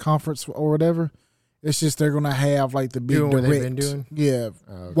having a conference or whatever. It's just they're gonna have like the big Doing what direct, they've been doing? yeah,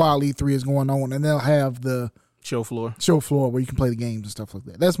 Okay. while E3 is going on, and they'll have the Show floor. show floor where you can play the games and stuff like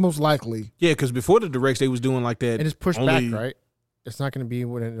that. That's most likely. Yeah, because before the directs, they was doing like that. And it's pushed only- back, right? It's not going to be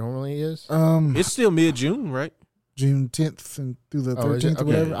what it normally is. It's still mid June, right? June 10th and through the Oh, is it? 13th or Okay.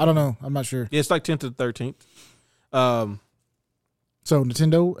 whatever. I don't know. I'm not sure. Yeah, it's like 10th to the 13th. So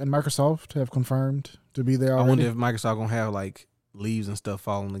Nintendo and Microsoft have confirmed to be there I already. wonder if Microsoft gonna have like leaves and stuff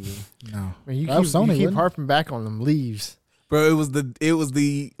falling again. No, I mean, you That was keep, Sony, you keep wasn't it? harping back on them leaves. Bro, it was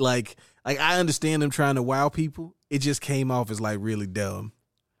the like I understand them trying to wow people. It just came off as like really dumb.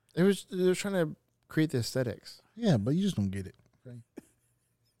 They're trying to create the aesthetics. Yeah, but you just don't get it.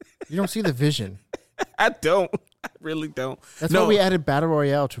 You don't see the vision. I don't. I really don't. That's No. why we added Battle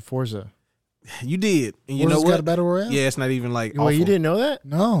Royale to Forza. You did. And you Forza's know got what? a battle royale? Yeah, it's not even like Well, you awful. didn't know that?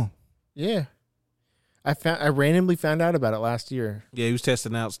 No. Yeah. I randomly found out about it last year. Yeah, he was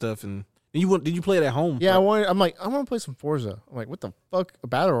testing out stuff and did you play it at home? Yeah, I want to play some Forza. I'm like, what the fuck? A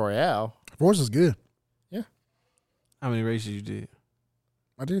Battle Royale? Forza's good. How many races you did?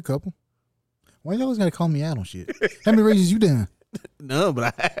 I did a couple. Why you always gotta call me out on shit? How many races you done? No,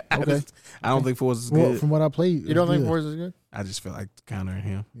 but Okay. I don't think Forza's Well, good. from what I played, You don't think Forza's good? I just feel like countering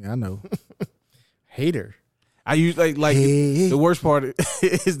him. Yeah, I know. Hater. I use like Hey. the worst part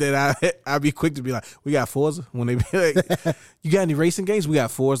is that I'd be quick to be like, we got Forza. When they be like, you got any racing games? We got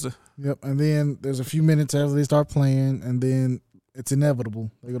Forza. Yep. And then there's a few minutes after they start playing, and then it's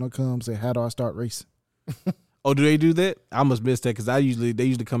inevitable. They're gonna come and say, "How do I start racing?" Oh, do they do that? I must miss that because they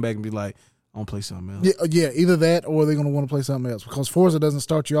usually come back and be like, I want to play something else. Yeah. Either that, or they're gonna want to play something else because Forza doesn't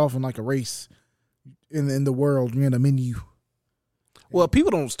start you off in like a race in the world. You're in a menu. Well,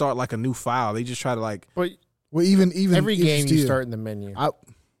 people don't start like a new file. They just try to like. But Well, even every if game you still- start in the menu.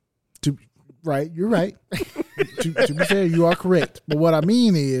 Right, you're right. to be fair, you are correct. But what I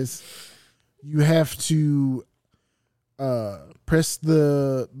mean is, you have to press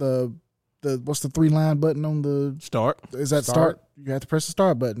the what's the 3-line button on the Start. Is that start? You have to press the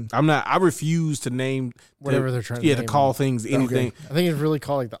start button. I refuse to name Whatever they're trying to to name call it. things anything. I think it's really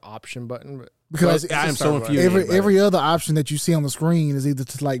called like the option button, but Because I am so start button. infuriated. every other option that you see on the screen is either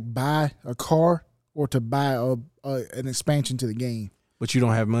to like buy a car or to buy an expansion to the game. But you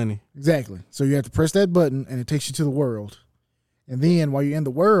don't have money. Exactly. So you have to press that button, and it takes you to the world. And then while you're in the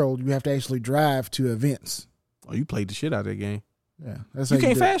world, you have to actually drive to events. Oh, you played the shit out of that game. Yeah, that's You how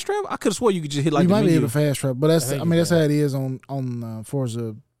can't do it. fast travel. I could have swore you could just hit like You the might be menu. able to fast travel, but I that's think that's you how it is on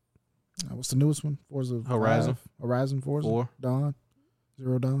Forza. What's the newest one? Forza Horizon. 5? Horizon Forza 4. Dawn,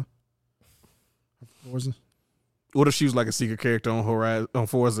 Zero Dawn, Forza. What if she was like a secret character on Horizon on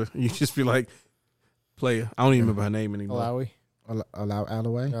Forza? You just be like, player. I don't even remember her name anymore. Alawi.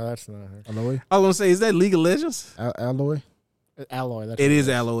 Alloy. No, that's not her. Alloy. I was gonna say, is that League of Legends? Alloy. Alloy. That's It what is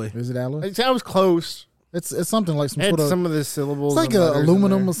Alloy. Is it alloy? It sounds close. It's something like some It had sort of. some of the syllables. It's like and letters in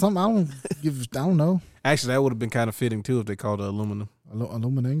aluminum there. or something. I don't know. Actually, that would have been kind of fitting too if they called it aluminum.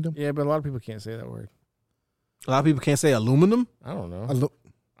 Aluminum. Yeah, but a lot of people can't say that word. A lot of people can't say aluminum. I don't know.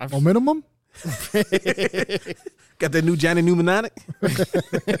 I've- Minimum. Got that new Johnny Mnemonic.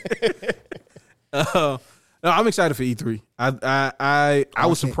 No, I'm excited for E3. I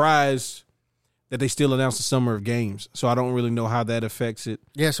was surprised that they still announced the Summer of Games, so I don't really know how that affects it.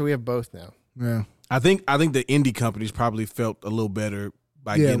 Yeah, so we have both now. Yeah. I think the indie companies probably felt a little better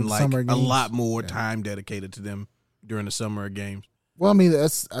by Yeah, getting with like Summer a Games. lot more time dedicated to them during the Summer of Games. Well, I mean,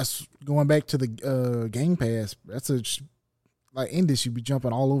 that's going back to the Game Pass. That's like indie should be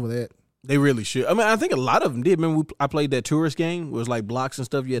jumping all over that. They really should. I mean, I think a lot of them did. Remember, I played that tourist game where it was like blocks and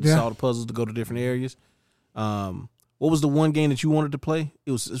stuff. You had to Yeah. solve the puzzles to go to different areas. What was the one game that you wanted to play?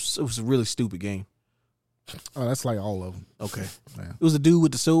 It was a really stupid game. Oh, that's like all of them. Okay, Yeah. it was a dude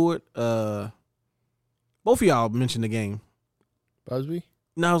with the sword. Both of y'all mentioned the game. Busby?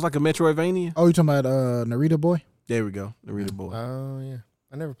 No, it was like a Metroidvania. Oh, you talking about Narita Boy? There we go, the Reader Boy. Oh, yeah.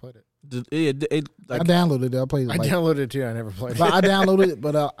 I never played it. I downloaded it. I played it. I Like, downloaded it too. I never played but it. I downloaded it,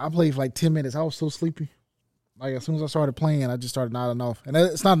 but I played for like 10 minutes. I was so sleepy. Like as soon as I started playing, I just started nodding off. And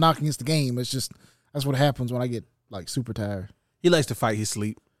it's not knocking against the game. It's just that's what happens when I get like super tired. He likes to fight his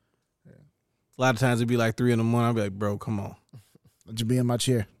sleep. A lot of times it'd be like 3 a.m. I'd be like, bro, come on. I just be in my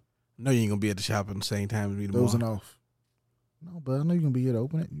chair, No, you ain't gonna be at the shop at the same time as me tomorrow. dozing off. No, but I know you're gonna be here to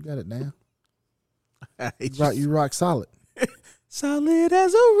open it. You got it now. I hate You rock solid. solid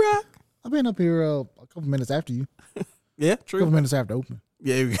as a rock. I've been up here a couple minutes after you. Yeah, A true. couple minutes after opening.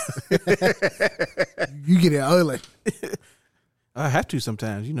 Yeah, here we go. You get it early. I have to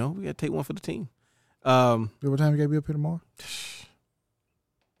sometimes. You know, we gotta take one for the team. What time you gotta be up here tomorrow?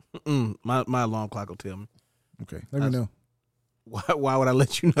 My alarm clock will tell me. Okay, let me know. Why would I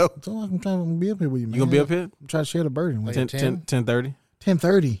let you know? So I'm trying to be up here with you, man. You gonna be up here? I'm trying to share the burden with Like you. 10:30?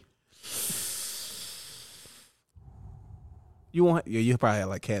 10:30. You won't. Yeah, you probably have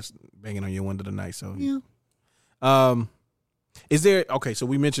like cats banging on your window tonight. So Yeah. is there? Okay, so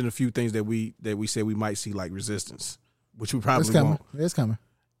we mentioned a few things that we said we might see like Resistance, which we probably It's coming. won't. It's coming.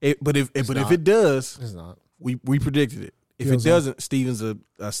 But if not. it does, It's not. we predicted it. If Feels it doesn't, Steven's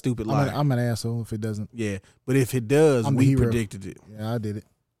a stupid liar. I'm an asshole if it doesn't. Yeah, but if it does, I'm the we hero. predicted it. Yeah, I did it.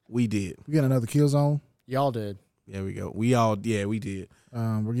 We did. We got another Killzone. Y'all did. There we go. We did.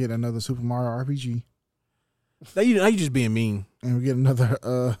 We're getting another Super Mario RPG, Now you just being mean. and we get another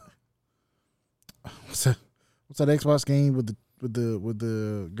what's that Xbox game with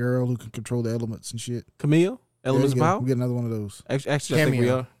the girl who can control the elements and shit. Camille, Elements of Yeah, Power. we get another one of those. Actually, I think we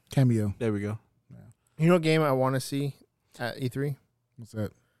Cameo. are. Cameo. There we go. You know what game I want to see at E3? What's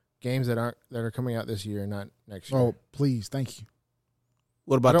that? Games that are coming out this year, not next year. Oh, please, thank you.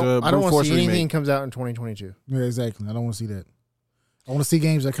 What I about don't, the I don't Brute want Force to see anything remake? comes out in 2022. Yeah, exactly. I don't want to see that. I want to see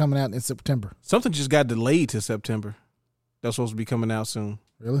games that are coming out in September. Something just got delayed to September. That's supposed to be coming out soon.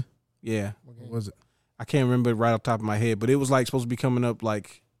 Really? Yeah, What was it? I can't remember it right off the top of my head, but it was like supposed to be coming up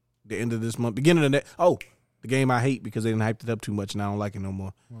like the end of this month, beginning of next. Oh, the game I hate because they didn't hype it up too much, and I don't like it no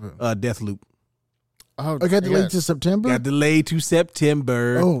more. Deathloop Oh, I got delayed yeah. to September. got delayed to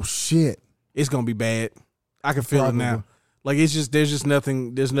September. Oh shit! It's gonna be bad. I can feel it now. Probably. Like there's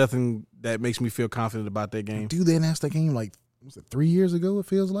nothing that makes me feel confident about that game. Dude, they announced that game like was it 3 years ago? It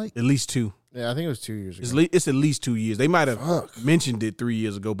feels like. At least 2. Yeah, I think it was 2 years It's, ago. it's at least 2 years. They might have Fuck. mentioned it 3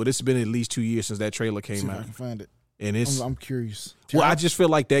 years ago, but it's been at least 2 years since that trailer See came if I out. can find it. And it's I'm curious. well, I just feel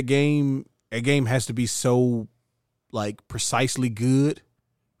like that game has to be so like precisely good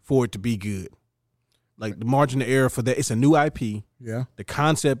for it to be good. Like the margin of error for that, it's a new IP. Yeah. The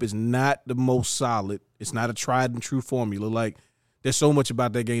concept is not the most solid. It's not a tried and true formula. Like there's so much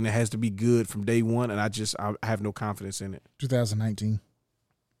about that game that has to be good from day one, and I have no confidence in it. 2019.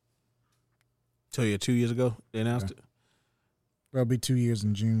 Tell you 2 years ago they announced it. That'll be 2 years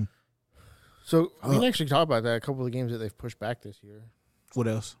in June. So we can actually talk about that. A couple of the games that they've pushed back this year. What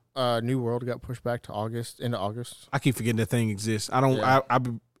else? New World got pushed back to into August. I keep forgetting that thing exists. I don't. Yeah.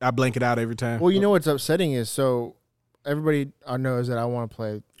 I blank it out every time. Well, you know what's upsetting is everybody knows that I want to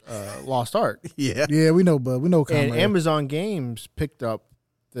play Lost Ark, Yeah. Yeah, we know, bud. We know and Conrad. Amazon Games picked up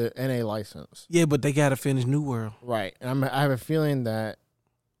the NA license. Yeah, but they got to finish New World. Right, and I have a feeling that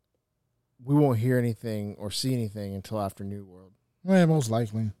we won't hear anything or see anything until after New World. Well, most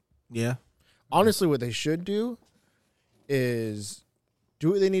likely. Yeah. Honestly, what they should do is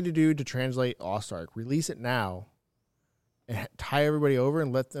do what they need to do to translate Lost Ark, release it now, and tie everybody over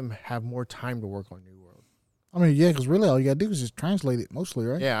and let them have more time to work on New World. I mean, yeah, because really all you got to do is just translate it mostly,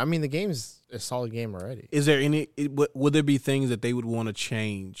 right? Yeah, I mean, the game's a solid game already. Is there any? Would there be things that they would want to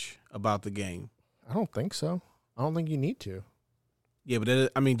change about the game? I don't think so. I don't think you need to. Yeah,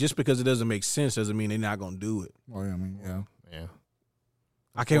 but I mean, just because it doesn't make sense doesn't mean they're not going to do it. Well, yeah, I mean, yeah. Yeah.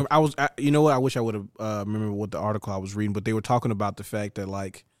 I can't. You know what? I wish I would have remember what the article I was reading, but they were talking about the fact that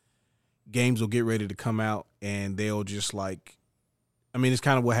like games will get ready to come out and they'll just like, I mean, it's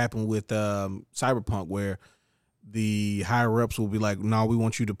kind of what happened with Cyberpunk, where the higher ups will be like, "No, we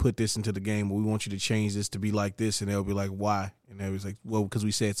want you to put this into the game, or we want you to change this to be like this," and they'll be like, "Why?" And they was like, "Well, because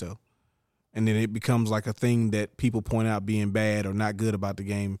we said so." And then it becomes like a thing that people point out being bad or not good about the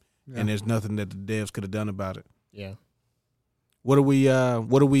game, and there's nothing that the devs could have done about it. Yeah. What are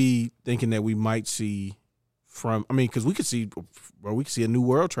we thinking that we might see from? I mean, because we could see a New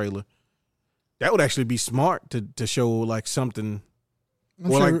World trailer. That would actually be smart to show like something,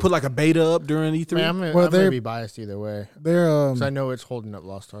 or like put like a beta up during E3. Man, I'm Well, gonna be biased either way. They're Because I know it's holding up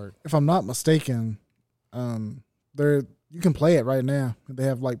Lost Ark. if I'm not mistaken, they're you can play it right now. They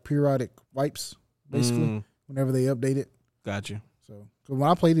have like periodic wipes basically whenever they update it. Gotcha. So 'cause when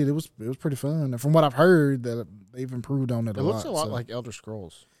I played it, it was pretty fun. And from what I've heard, that they've improved on it It a looks lot. a lot so. like Elder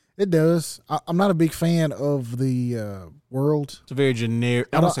Scrolls. It does. I'm not a big fan of the world. It's a very generic.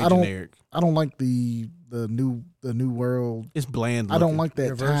 I don't say generic. I don't like the new world. It's bland. I don't looking. like that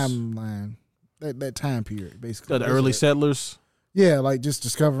Universe. timeline, that time period. Basically, The early settlers. yeah, like just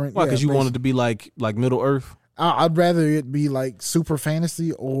discovering. Why? yeah, Because you wanted basically. to be like Middle Earth. I'd rather it be like super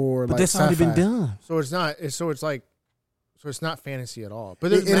fantasy or But like that's already been sci-fi. done. So it's not. So it's not fantasy at all. But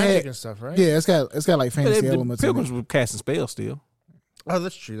there's It magic had- and stuff, right? Yeah, it's got like fantasy The elements. In Pilgrims it. were casting spells still. Oh,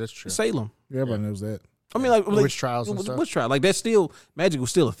 that's true. That's true. It's Salem. Yeah, everybody knows that. I mean, like Witch trials and stuff. Witch trial. Like that's still magic was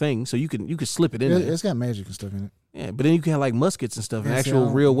still a thing, so you could slip it in there. It's got magic and stuff in it. Yeah, but then you can have like muskets and stuff and Yeah, see, actual I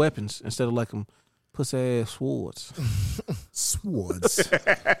don't- real weapons instead of like them puss ass swords. Swords.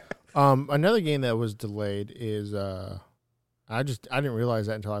 Another game that was delayed is I didn't realize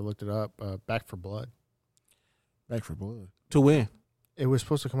that until I looked it up. Back for Blood. Back for Blood. To win. It was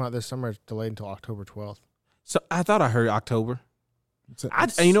supposed to come out this summer. It's delayed until October 12th. So I thought I heard October.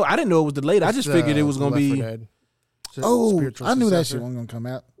 It's- I didn't know it was delayed. I It's just figured it was the going to Left 4 be. Dead. It's a Oh, spiritual I knew that successor. shit wasn't gonna come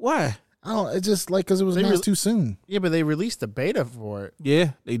out. Why? I don't. It's just like because it was They announced too soon. Yeah, but they released the beta for it.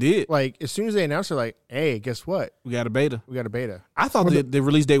 Yeah, they did. Like as soon as they announced it, like, hey, guess what? We got a beta. We got a beta. I thought the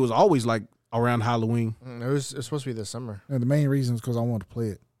release date was always like around Halloween. It was supposed to be this summer. And the main reason is because I wanted to play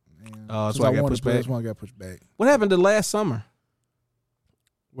it. And Oh, that's since why I got wanted pushed to play it, back. That's why I got pushed back. What happened to last summer?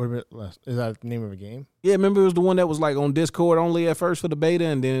 What about last? Is that the name of a game? Yeah, remember it was the one that was like on Discord only at first for the beta,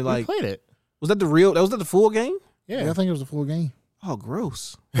 and then it We like played it. was that the real? Was that the full game? Yeah. Yeah, I think it was the full game. Oh,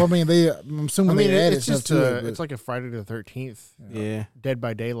 gross. Well, I mean, I'm assuming I mean, they added it's stuff just to it. it's like a Friday the 13th Yeah, Dead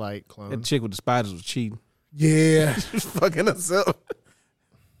by Daylight clone. that chick with the spiders was cheating. Yeah, She's fucking us up.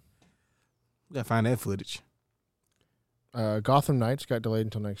 We gotta find that footage. Gotham Knights got delayed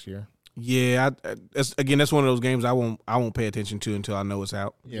until next year. Yeah, that's one of those games I won't pay attention to until I know it's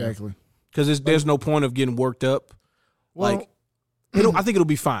out. exactly. Because there's no point of getting worked up. Well, Like, I think it'll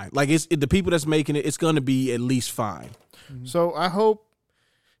be fine. Like the people that's making it, it's gonna be at least fine. so I hope,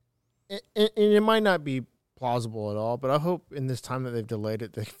 and it might not be plausible at all, but I hope in this time that they've delayed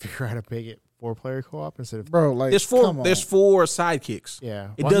it, they figure out how to make it 4-player co-op instead of Bro, like There's come on. four sidekicks.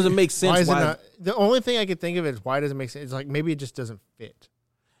 yeah. It doesn't make sense. Why is it Why- not? The only thing I could think of is why doesn't it make sense? It's like maybe it just doesn't fit.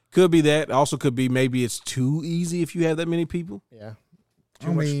 Could be that. Also, could be maybe it's too easy if you have that many people. Yeah. I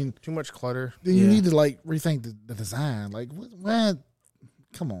mean, Too much clutter. then you Yeah. need to like rethink the design. Like, what?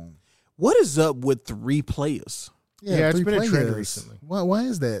 Come on. What is up with 3 players? Yeah, it's 3 been a trend players. recently. Why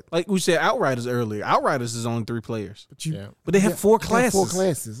is that? Like we said, Outriders earlier. Outriders is only 3 players, But you, Yeah. but they have 4 they have classes. 4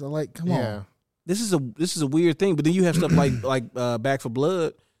 classes. So like, come Yeah. on. this is a weird thing. But then you have stuff like Back for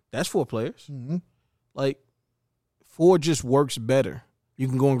Blood. That's 4 players. Mm-hmm. Like 4 just works better. You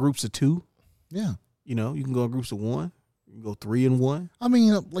can go in groups of 2. Yeah. You know, you can go in groups of 1. You can go 3 and 1. I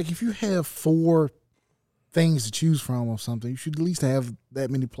mean, like if you have 4 things to choose from or something, you should at least have that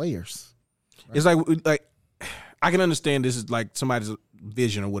many players. Right? It's like I can understand this is like somebody's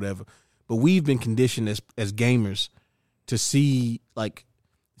vision or whatever, but we've been conditioned as gamers to see like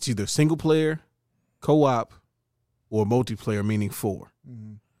it's either single player, co-op, or multiplayer, meaning 4.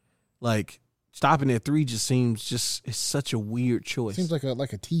 Mm-hmm. Like stopping at 3 just seems it's such a weird choice. Seems like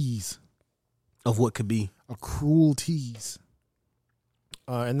a tease of what could be a cruel tease.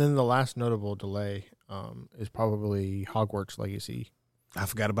 And then the last notable delay is probably Hogwarts Legacy. I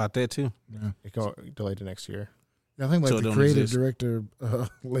forgot about that too. Yeah. It go delayed to next year. I think like So it the don't creative exist. director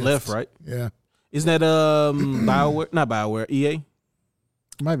Left, right? Yeah, Isn't that BioWare? Not BioWare. EA.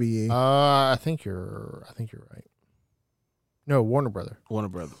 might be. I think you're right. No, Warner Brother. Warner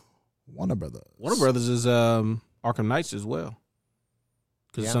Brothers. Warner Brothers. Warner Brothers is Arkham Knights as well,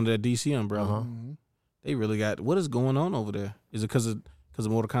 because it's Yeah. under that DC umbrella. Uh-huh. Mhm. They really got what is going on over there? Is it because of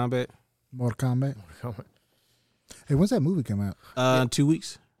Mortal Kombat? Mortal Kombat. Hey, when's that movie come out? 2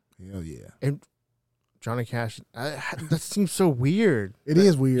 weeks. Hell yeah! And Johnny Cash. That seems so weird. It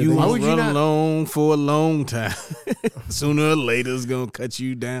is weird. You They- Why won't would you run not- alone for a long time. Sooner or later, it's gonna cut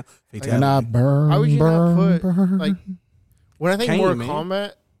you down. and I burn. Why would you not burn, put, burn. like, when I think Kane, Mortal man.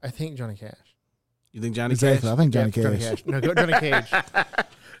 Kombat, I think Johnny Cash. You think Johnny Exactly. I Cash? think Johnny Yeah, Cash. No, Johnny Cage.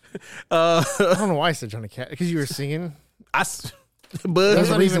 I don't know why I said Johnny Cash because you were singing. But That's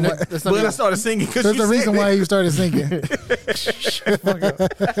the reason why- That's not I even, started singing because That's the reason why you started singing.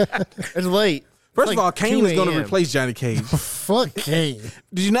 it's late. First It's of all, like Kane 2 is going to a.m. replace Johnny Cage. Fuck Kane.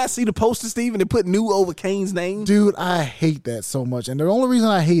 Did you not see the poster, Steven? They put new over Kane's name. Dude, I hate that so much. And the only reason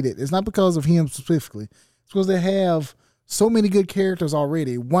I hate it is not because of him specifically. It's because they have so many good characters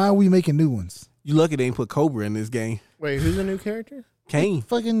already. Why are we making new ones? You lucky they ain't put Cobra in this game. Wait, who's the new character? Kane.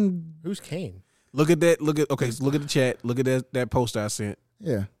 Fucking, Who's Kane? Look at that. So look at the chat. Look at that poster I sent.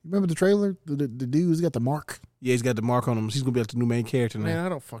 yeah. Remember the trailer? The dude's got the mark. Yeah, he's got the mark on him. He's gonna be like the new main character now. Man, I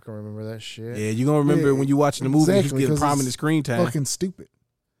don't fucking remember that shit. Yeah, you're gonna remember Yeah, when you're watching the movie. exactly, He's getting 'cause prominent it's screen time. Fucking stupid.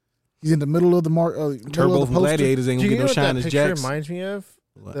 He's in the middle of the mark. Turbo from Gladiators ain't Do gonna you get know no what shine that as picture Jax. reminds me of?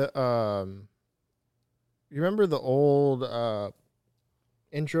 What? The you remember the old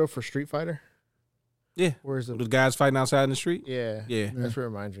intro for Street Fighter? Yeah, Where's the the guys fighting outside in the street. yeah? Yeah, That's what it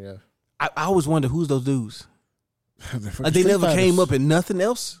reminds me of. I always wonder who's those dudes. Like Like they never came up in nothing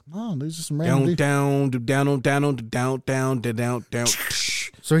else. No, there's just some random Down, dude. down.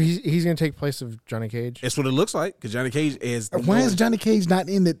 So he's gonna take place of Johnny Cage. That's what it looks like. Because Johnny Cage is. Why is Johnny Cage not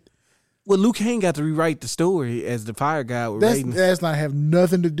in it? Well, Luke Kane got to rewrite the story as the fire guy with Raiden. That's not have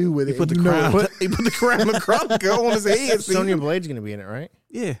nothing to do with it. He put the You know crown. it. He put the crown of Chronica on his head. see? Sonya Blade's gonna be in it, right?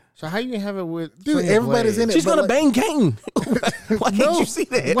 Yeah, So how you gonna have it with Dude, Sonya everybody's Blade? in it. she's but gonna like- bang Kane. Why can't No. you see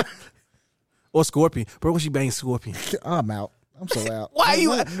that? What? Or Scorpion, bro. When she bang Scorpion, I'm out. I'm so out. why are you?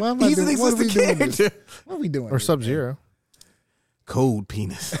 Why am I He's an doing- what are we existing doing this? character. What are we doing? Or Sub Zero? Cold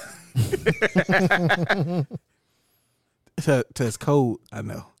penis. to it's cold. I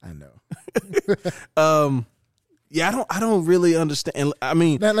know. I know. Yeah, I don't really understand. I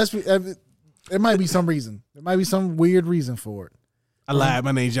mean, Now, let's be. There might be some reason. There might be some weird reason for it. I lied.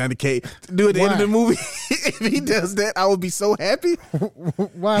 My name's Johnny Cage. Do at the end of Why? the movie. If he does that, I would be so happy.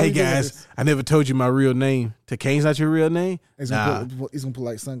 Why? are Hey we doing guys, this? I never told you my real name. To Kane's not your real name? He's Nah, gonna put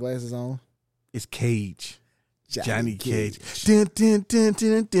like sunglasses on. it's Cage. Johnny Cage. Dun, dun, dun,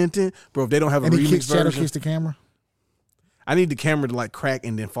 dun, dun, dun. Bro, if they don't have a And he remix kicks Shadow version, Kiss the camera. I need the camera to like crack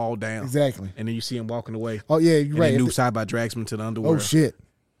and then fall down. Exactly. And then you see him walking away. Oh yeah, you're And right. then If Noob Side by drags him to the underworld. oh shit!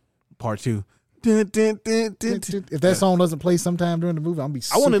 Part 2. Dun, dun, dun, dun, dun. If that song doesn't play sometime during the movie, I'm gonna be.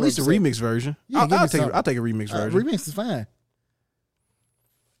 I want at super least a upset. remix version. Yeah, give me I'll something. take a remix version. Remix is fine.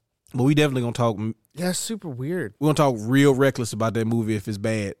 But we definitely gonna talk. Yeah, it's super weird. We're gonna talk real reckless about that movie if it's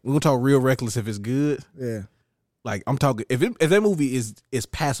bad. We're gonna talk real reckless if it's good. Yeah. Like I'm talking if that movie is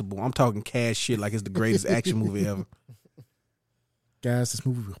passable, I'm talking cash shit like it's the greatest action movie ever. Guys, this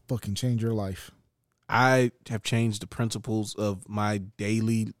movie will fucking change your life. I have changed the principles of my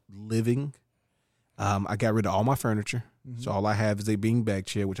daily living. I got rid of all my furniture, so all I have is a beanbag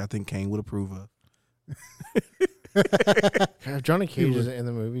chair, which I think Kane would approve of. If Johnny Cage isn't in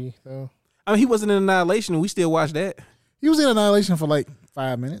the movie though. I mean, he wasn't in Annihilation, and we still watched that. He was in Annihilation for like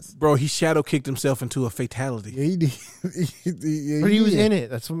 5 minutes. Bro, he shadow kicked himself into a fatality. Yeah, he did. Yeah, But he was did. in it.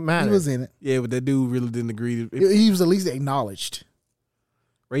 That's what matters. He was in it. Yeah, but that dude really didn't agree. He was at least acknowledged.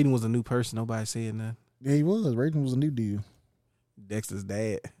 Raiden was a new person. Nobody said nothing. Yeah, he was. Raiden was a new dude. Dexter's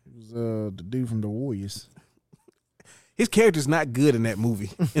dad. It was the dude from the Warriors. His character's not good in that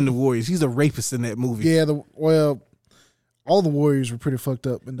movie. In the Warriors, he's a rapist in that movie. Yeah, all the Warriors were pretty fucked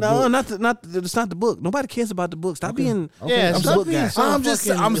up in the book. It's not the book. Nobody cares about the book. Stop being Yeah, a stop book being guy. so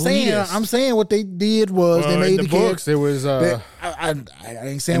I'm saying what they did was they made in the books. It was I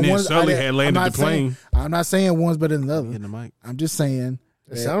ain't saying And then one. Sully had landed the plane. I'm not saying one's better than the other. In the mic. I'm just saying.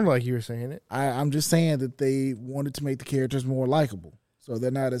 it sounded like you were saying it. I'm just saying that they wanted to make the characters more likable, so they're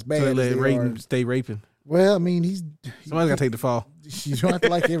not as bad. So they as let they Raiden are. stay raping. Well, I mean, Somebody's got to take the fall. You don't have to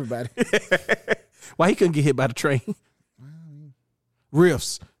like everybody. Why he couldn't get hit by the train?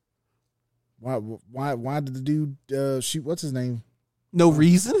 Riffs. Why did the dude shoot? What's his name? No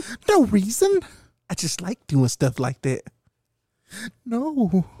reason. No reason. I just like doing stuff like that.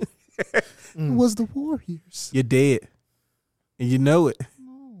 No. It was the Warriors. You're dead, and you know it.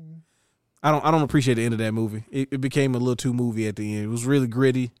 I don't appreciate the end of that movie. It became a little too movie at the end. It was really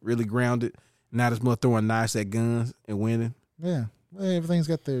gritty, really grounded. Not as much throwing knives at guns and winning. Yeah. Well, everything's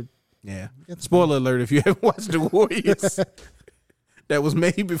got their. Yeah. Spoiler alert if you haven't watched The Warriors. That was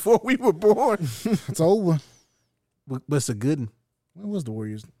made before we were born. It's over. But it's a good one. When was the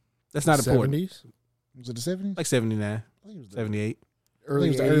Warriors? That's not important. 70s, Was it the 70s? Like 79, I think it was the 78. early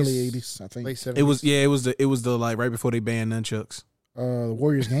 80s. I think. late 70s. It was the like right before they banned nunchucks. The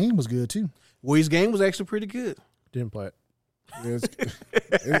Warriors game was good too. Warriors game was actually pretty good. Didn't play it. Yeah,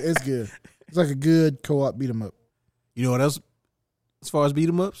 it's good. It's like a good co-op beat 'em up. You know what else? As far as beat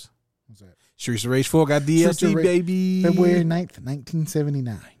 'em ups, What's that? Streets of Rage 4 got Streets of DLC, Rage- baby. February 9th,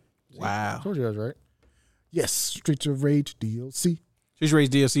 1979. I Wow. told you I was right. Yes, Streets of Rage DLC. Streets of Rage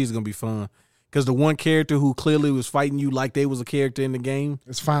DLC is gonna be fun because the one character who clearly was fighting you like they was a character in the game.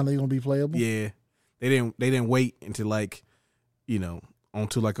 It's finally gonna be playable. Yeah, they didn't wait until like,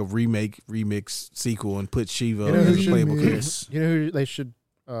 onto like a remix sequel and put Shiva You know as who a should playable be- character. You know who they should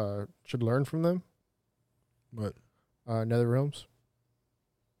learn from them? But NetherRealms.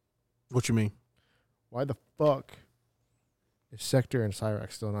 What you mean? Why the fuck is Sector and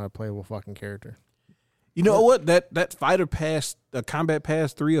Cyrax still not a playable fucking character? You know what? That Fighter Pass, Combat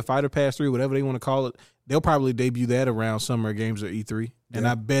Pass 3 or Fighter Pass 3, whatever they want to call it, they'll probably debut that around Summer Games or E3. And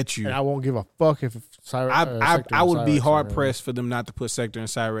Yeah. I bet you, And I won't give a fuck if Cyrax. I would be hard pressed for them not to put Sector and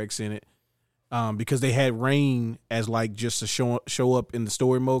Cyrex in it, because they had Rain as like just a show up in the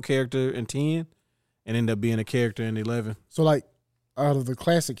story mode character in 10, and end up being a character in 11. so like out of the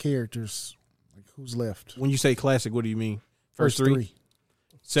classic characters, like who's left? When you say classic, what do you mean? First three?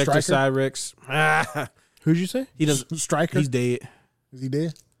 Sector, Striker? Cyrex. Who'd you say? He doesn't. Striker? He's dead. Is he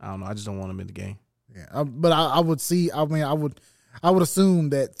dead? I don't know. I just don't want him in the game. Yeah, but I would see. I mean, I would assume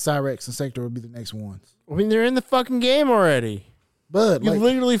that Cyrex and Sector would be the next ones. I mean, they're in the fucking game already. But You like,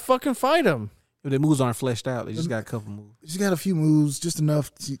 literally fucking fight them. Their moves aren't fleshed out. They just got a couple moves. you got a few moves, just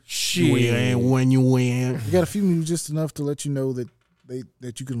enough. You win when you win. You got a few moves, just enough to let you know that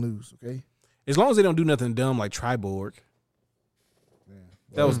that you can lose. Okay. As long as they don't do nothing dumb like Triborg.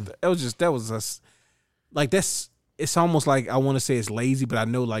 That was us. Like it's almost like I want to say it's lazy, but I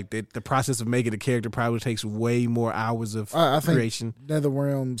know like the process of making a character probably takes way more hours of I think creation.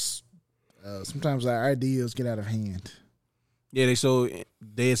 NetherRealms. Sometimes our ideas get out of hand. Yeah,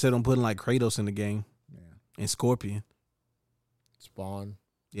 they had said on putting like Kratos in the game. Yeah. And Scorpion. Spawn.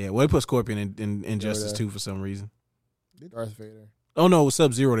 Yeah, well they put Scorpion in Injustice Yoda. 2 for some reason. Darth Vader. Oh no, it was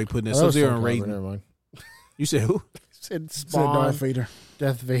Sub-Zero they put in there. Sub-Zero and Never Raiden. mind. You said who? Said Said Spawn. Darth Vader.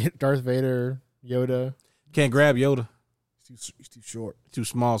 Darth Vader. Yoda. Can't grab Yoda. He's too short. Too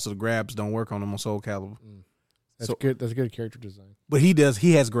small, so the grabs don't work on him on Soul Calibur. That's So- good. That's good character design. But he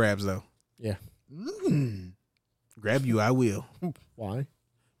has grabs though. Yeah. Grab you, I will. Why?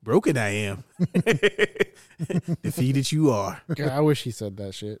 Broken I am. Defeated you are. God, I wish he said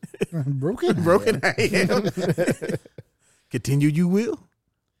that shit. Broken. Broken I am. Continue you will.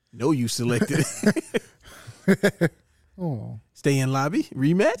 No, you selected. Oh Stay in lobby.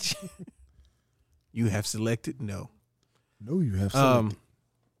 Rematch. You have selected no. no, you have. Selected.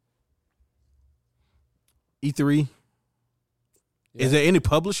 E3. Yeah. Is there any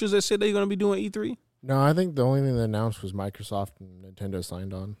publishers that said they're going to be doing E3? No, I think the only thing they announced was Microsoft and Nintendo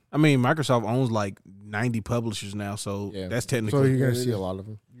signed on. I mean, Microsoft owns like 90 publishers now, so Yeah. that's So technically. you're gonna see a lot of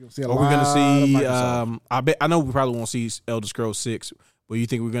them. You'll see a Are we going lot to of see? Microsoft. I know we probably won't see Elder Scrolls 6, but you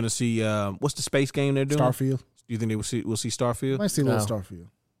think we're going to see? What's the space game they're doing? Starfield. Do you think we'll see Starfield? Might see a little No. Starfield.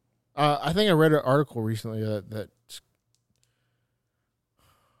 I think I read an article recently that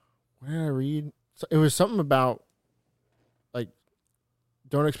where did I read? So it was something about like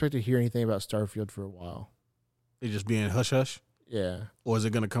don't expect to hear anything about Starfield for a while. They just being hush hush. Yeah. or is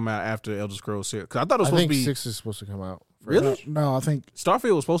it going to come out after Elder Scrolls 6? Because I thought it was I supposed think to be 6 is supposed to come out. really. No, I think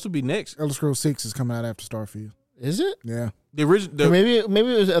Starfield was supposed to be next. Elder Scrolls 6 is coming out after Starfield. Is it? Yeah. The original, Maybe it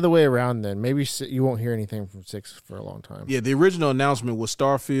was the other way around then. Maybe you won't hear anything from 6 for a long time. yeah, the original announcement was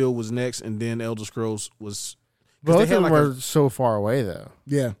Starfield was next, and then Elder Scrolls was. 'cause Both they of had them like are so far away, though.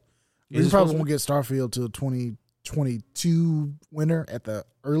 Yeah. Is We it probably supposed won't get Starfield till 2022 winter at the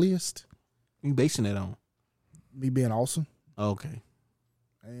earliest. you basing that on? Me being awesome. Okay.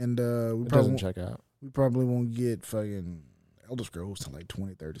 And It doesn't check out. we probably won't get fucking Elder Scrolls till like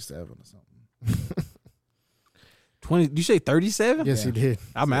 2037 or something. 20? Did you say 37? Yes, Yeah. he did.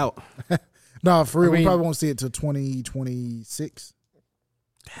 I'm out. No, for real, I mean- we probably won't see it till 2026,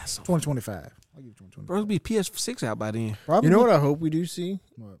 That's so 2025. I'll give you 2025. bro, it'll be PS6 out by then. Probably. You know what I hope we do see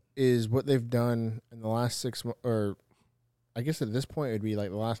What? is what they've done in the last 6 months, or I guess at this point it'd be like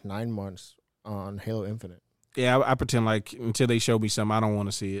the last 9 months on Halo Infinite. Yeah, I pretend like until they show me something, I don't want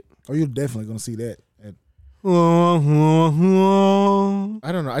to see it. Oh, you're definitely gonna see that. I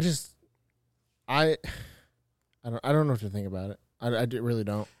don't know. I don't know what to think about it. Really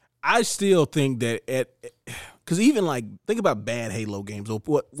don't. I still think that because even like think about bad Halo games or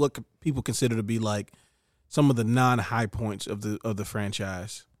what people consider to be like some of the non-high points of the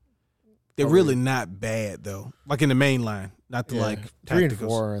franchise. They're really not bad though. Like in the main line, not the like 3 and tacticals.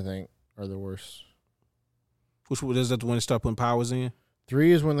 4, I think, are the worst. Which is that the one that start putting powers in?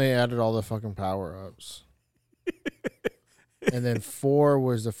 3 is when they added all the fucking power ups. And then 4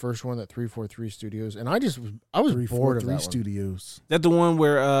 was the first one that 343 Studios, and I was bored of that one. Studios. Is that the one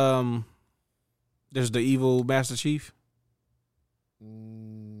where there's the evil Master Chief?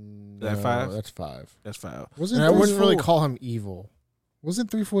 That 5? That's 5. That's 5. Wasn't And I wouldn't really 343 call him evil.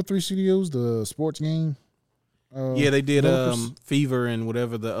 Wasn't 343 Studios the sports game? Yeah, they did developers? Fever and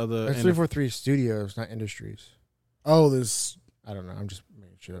whatever the other. That's and 343 Studios, not Industries. Oh, this. I don't know. I'm just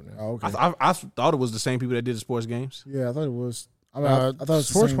making shit up now. Oh, okay. I thought it was the same people that did the sports games. Yeah, I thought it was. I thought it was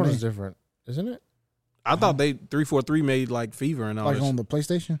Sports the same one name. is different, isn't it? I thought they 343 made like Fever and all Like this. on the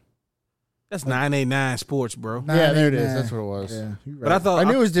PlayStation. That's 989 Sports, bro. Yeah, there it is. 989. That's what it was. Yeah, you're right. But I thought I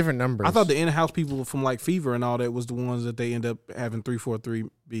knew it was different numbers. I thought the in-house people from like Fever and all that was the ones that they end up having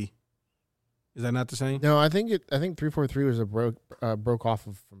 343B. Is that not the same? No, I think 343 was a broke off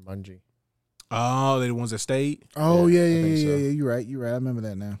of from Bungie. Oh, they the ones that stayed. Oh Yeah, yeah, I yeah, think yeah, so. yeah. You're right. You're right. I remember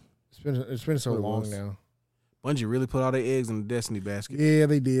that now. It's been so What it long was. now. Bungie really put all their eggs in the Destiny basket. Yeah,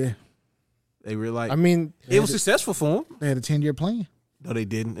 they did. They really like. I mean, it was successful for them. They had a 10-year plan. No, they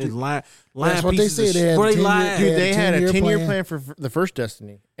didn't. It's lying That's what they pieces of said. They shit. had Bro, they 10 year- lied. dude, they had a 10-year plan. plan for the first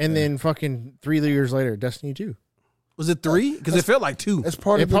Destiny, and then fucking 3 years later, Destiny 2. Was it 3? Because it felt like 2. That's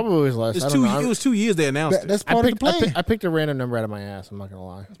part It of the. probably was less. It's I 2. don't know. It was 2 years they announced it. That's part of the plan. I picked a random number out of my ass. I'm not gonna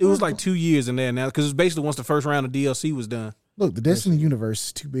lie. It was like 2 years in there now because it's basically once the first round of DLC was done. Look, the Destiny universe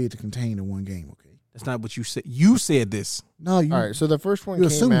is too big to contain in one game. Okay. That's not what you said. You said this. No, you. All right, so the first one you came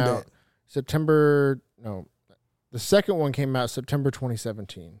assumed out that. September. No, the second one came out September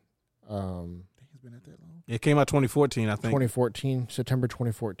 2017. It's been at that long. It came out 2014, I think. 2014, September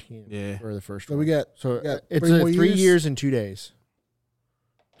 2014. Yeah. for the first So one. we got. So we got it's 3 more 3 years? years and 2 days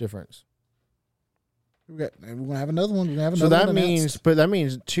difference. And we're gonna have another one. We're gonna have So another that one means, announced. but that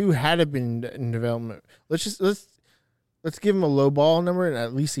means 2 had to been in development. Let's give them a low ball number and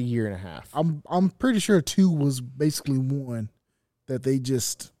at least a year and a half. I'm pretty sure 2 was basically one that they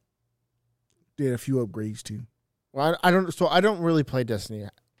just did a few upgrades to. Well, I don't. So I don't really play Destiny.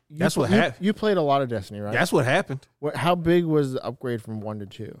 That's what you, happened. You played a lot of Destiny, right? That's what happened. How big was the upgrade from 1 to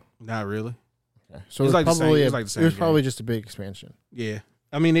 2? Not really. Okay. So It was like the same- probably it was like the same it was game. probably just a big expansion. Yeah.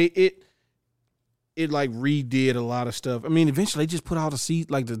 I mean, it like redid a lot of stuff. I mean, eventually they just put all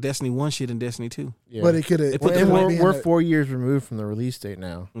the Destiny 1 shit in Destiny 2. Yeah. But it could have. They put and the we're 4 years removed from the release date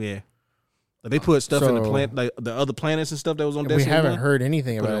now. Yeah. But they put stuff in the So- planet, like the other planets and stuff that was on And Destiny we haven't 1. heard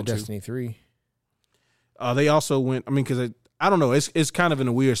anything Put it about on 2. Destiny 3. They also went, I mean, because I don't know, it's kind of in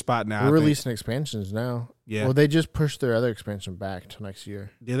a weird spot now. We're I think. releasing expansions now. Yeah. Well, they just pushed their other expansion back to next year.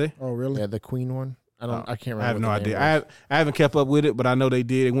 Did they? Oh really? Yeah, the Queen one. I can't remember. I have what no the idea. name was. I haven't kept up with it, but I know they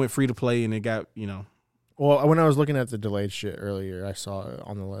did. It went free to play and it got, Well, when I was looking at the delayed shit earlier, I saw it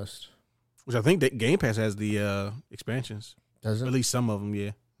on the list. which I think that Game Pass has the expansions. Does Or it? at least some of them,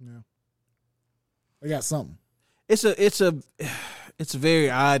 yeah. Yeah. They got something. It's a very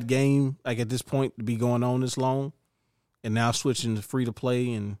odd game, like at this point, to be going on this long. And now switching to free to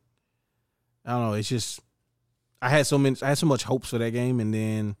play, and I don't know. It's just I had so much hopes for that game, and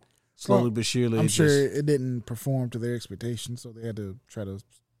then slowly Well, but surely, I'm it sure just, it didn't perform to their expectations, so they had to try to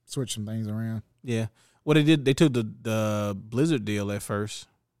switch some things around. yeah. What they did, they took the Blizzard deal at first,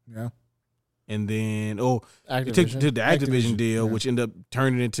 Yeah. and then you Activision. took the Activision Activision, deal, yeah. which ended up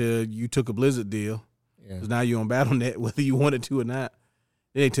turning into you took a Blizzard deal. Yeah. Because now you're on BattleNet, whether you wanted to or not.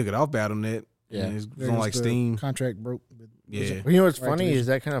 They took it off BattleNet. Yeah. And it's There on was like the Steam. contract broke. Yeah. Well, you know what's Right, funny Activision. is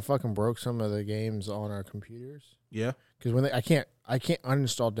that kind of fucking broke some of the games on our computers. Yeah. Because when I can't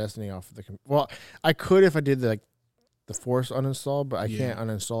uninstall Destiny off of the well, I could if I did the force uninstall, but I Yeah. can't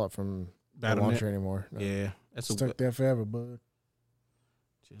uninstall it from the BattleNet. launcher anymore. No. Yeah. That's Stuck there forever, bud.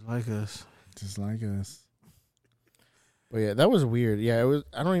 just like us. Just like us. But yeah, that was weird. Yeah, it was.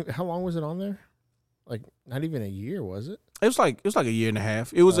 I don't even. How long was it on there? Like not even a year, was it? It was like a year and a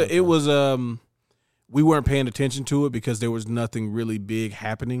half. It was Okay. we weren't paying attention to it because there was nothing really big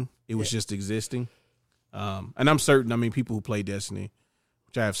happening. It was just existing. And I'm certain, I mean, people who play Destiny,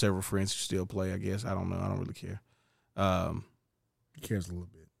 which I have several friends who still play, I guess. I don't know. I don't really care. He cares a little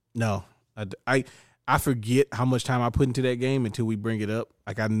bit. No. I forget how much time I put into that game until we bring it up.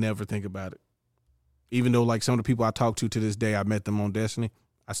 Like, I never think about it. Even though, like, some of the people I talk to this day, I met them on Destiny,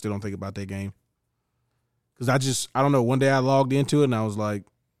 I still don't think about that game. Because I don't know, one day I logged into it and I was like,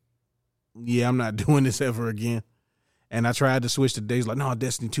 yeah, I'm not doing this ever again. And I tried to switch to days like, no,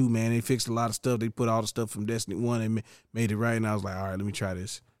 Destiny 2, man, they fixed a lot of stuff. They put all the stuff from Destiny 1 and made it right. And I was like, all right, let me try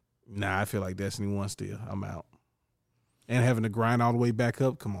this. Nah, I feel like Destiny 1 still. I'm out. And having to grind all the way back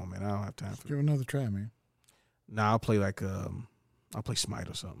up, come on, man, I don't have time for Give it. it another try, man. Nah, I'll play I'll play Smite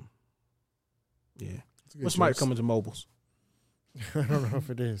or something. Yeah. That's a good What's Smite choice. coming to mobiles? I don't know if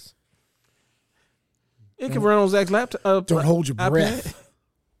it is. It can run on Zach's laptop. Don't hold your iPad. breath.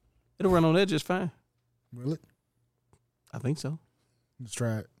 It'll run on that just fine. Will it? I think so. Let's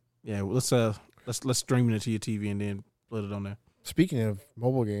try it. Yeah, well, let's stream it into your TV and then put it on there. Speaking of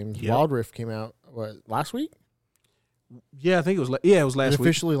mobile games, Yep. Wild Rift came out last week. Yeah, I think it was. It was last It week.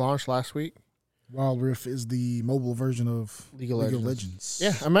 officially launched last week. Wild Rift is the mobile version of League of Legends.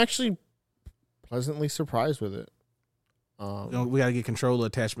 Yeah, I'm actually pleasantly surprised with it. We got to get controller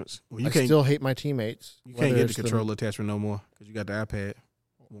attachments. Well, you I can't. still hate my teammates. You whether can't get it's the controller attachment no more because you got the iPad. It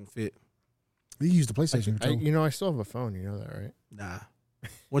won't fit. You use the PlayStation controller. I still have a phone. You know that, right? Nah.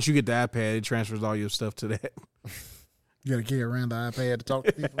 Once you get the iPad, it transfers all your stuff to that. You got to carry around the iPad to talk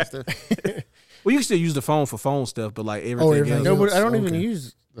to people and stuff. Well, you can still use the phone for phone stuff, but like everything everything else. No, but I don't Okay. even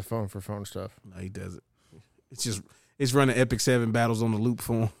use the phone for phone stuff. No, he doesn't. It's running Epic 7 battles on the loop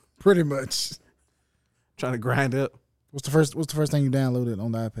for him, Pretty much. trying to grind up. What's the first thing you downloaded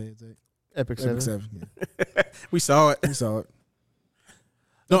on the iPad? Zach? Epic 7. Epic 7. Yeah. We saw it. We saw it.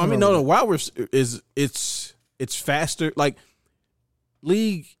 No, I Nothing mean, wrong no. with Wild Rift it's faster. Like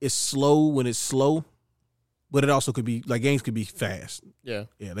League is slow when it's slow, but it also could be like games could be fast. Yeah.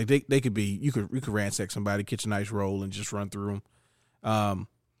 Yeah, like they could be. You could ransack somebody, catch a nice roll, and just run through them.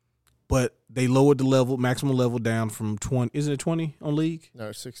 But they lowered the maximum level down from 20. Isn't it 20 on League? No,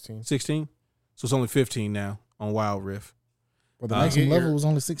 it's 16. 16. So it's only 15 now on Wild Rift Well, the You maximum get level your- was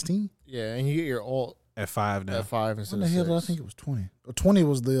only 16. Yeah, and you get your ult at 5 now. at 5 instead When the of hell 6. did I think it was 20? 20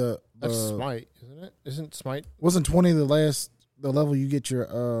 was the That's Smite, isn't it? Isn't Smite? wasn't 20 the level you get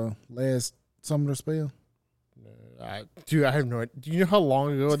your last summoner spell? Dude, I have no idea. Do you know how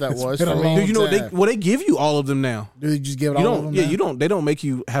long ago that It's was been for a me? long Dude, you know time. they give you all of them now. Do they just give it You all of don't. them? Yeah, you don't. They don't make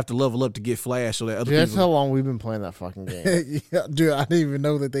you have to level up to get flash so that other Dude, that's people. how long we've been playing that fucking game. yeah, dude, I didn't even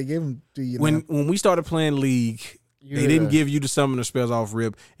know that they gave them to you. now. When we started playing League, they didn't give you the summoner spells off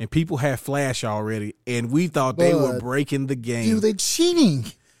rip, and people had flash already, and we thought they were But, breaking the game. Dude, they cheating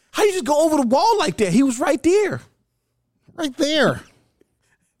How you just go over the wall like that? He was right there. right there.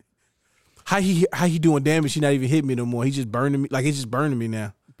 How he doing damage? He not even hitting me no more. He just burning me. Like he's just burning me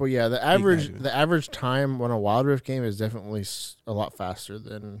now. But yeah, the Exactly. average time on a Wild Rift game is definitely a lot faster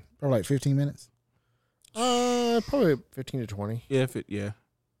than Probably like 15 minutes. probably 15 to 20. Yeah.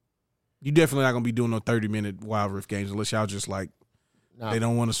 You definitely not gonna be doing no 30-minute Wild Rift games unless y'all just like Nah, they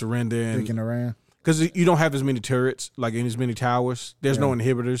don't want to surrender and Picking around. because you don't have as many turrets like in as many towers. There's no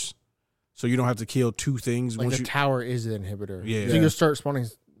inhibitors, so you don't have to kill two things like once the you. tower is the inhibitor. Yeah. So you can start spawning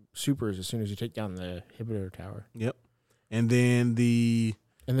supers as soon as you take down the inhibitor tower. Yep. And then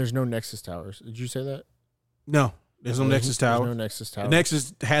And there's no Nexus towers. Did you say that? no, there's no Nexus tower. There's no Nexus tower. The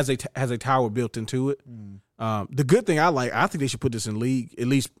Nexus has a tower built into it. The good thing I think they should put this in League, at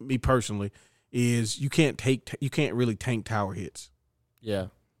least me personally, is you can't really tank tower hits. Yeah.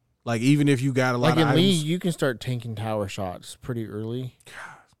 Like even if you got a lot Like of in items, League, you can start tanking tower shots pretty early.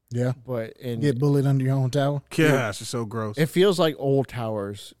 Yeah. But Get bullied under your own tower. gosh, it's so gross. it feels like old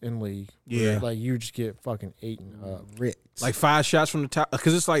towers in League. where, Yeah. Like you just get fucking eaten up. Ricks. Like 5 shots from the tower,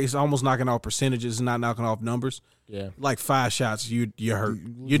 because it's almost knocking off percentages, and not knocking off numbers. Yeah. Like 5 shots, you're hurt.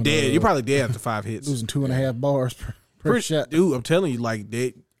 You're losing, dead. You're probably dead after 5 hits. losing 2.5 bars per shot. Dude, I'm telling you, like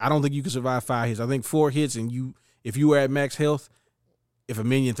I don't think you can survive 5 hits. I think 4 hits and if you were at max health, if a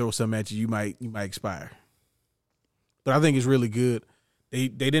minion throws something at you, you might expire. But I think it's really good. They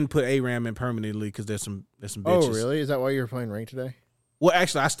didn't put ARAM in permanently because there's some bitches. Oh, really? Is that why you were playing ranked today? Well,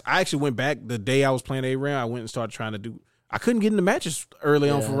 actually, I actually went back the day I was playing ARAM. I went and started trying to do. I couldn't get into matches early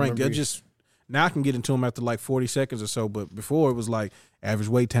on for ranked. Now I can get into them after like 40 seconds or so. But before it was like average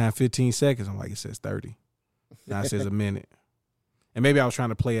wait time 15 seconds. I'm like, it says 30. Now it says a minute. And maybe I was trying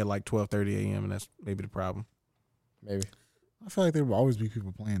to play at like 12:30 a.m. and that's maybe the problem. Maybe. I feel like there will always be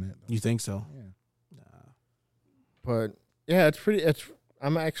people playing it. You think so? Yeah. But yeah, it's pretty.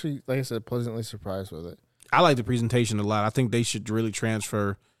 I'm actually, like I said, pleasantly surprised with it. I like the presentation a lot. I think they should really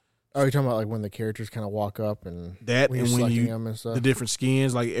transfer. Oh, you're talking about like when the characters kind of walk up and That when and you're when selecting you them and stuff. the different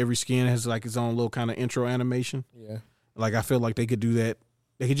skins, like every skin has like its own little kind of intro animation. Yeah. Like I feel like they could do that.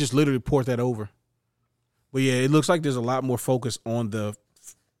 They could just literally port that over. But yeah, it looks like there's a lot more focus on the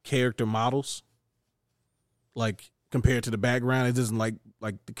character models. Like compared to the background, it doesn't like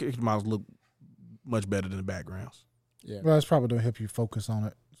the character models look much better than the backgrounds. Yeah. Well, it's probably to help you focus on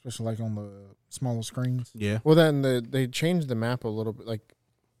it, especially like on the smaller screens. Yeah. Well, then they changed the map a little bit. Like,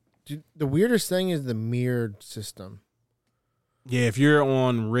 the weirdest thing is the mirrored system. Yeah, if you're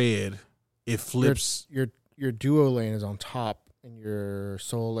on red, it flips. Your duo lane is on top and your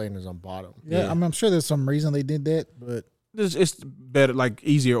solo lane is on bottom. Yeah, Yeah. I'm sure there's some reason they did that, but It's better, like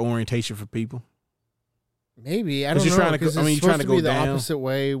easier orientation for people. Maybe I 'Cause don't you're know. trying to go- Because I mean, it's you're trying supposed to to be go the down. opposite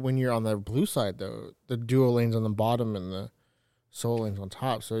way when you're on the blue side, though. The duo lanes on the bottom and the solo lanes on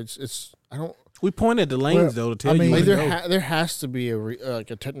top. So it's I don't We pointed at the lanes though to tell I you. mean, where like to go. there has to be a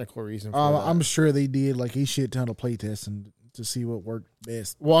technical reason for that. I'm sure they did like a shit ton of play testing to see what worked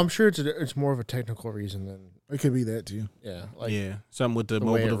best. Well, I'm sure it's more of a technical reason than It could be that too. like yeah, something with the the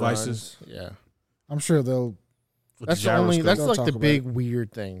way mobile it devices. runs. Yeah, I'm sure they'll. With that's the the only. gyroscope. That's Don't like talk the about big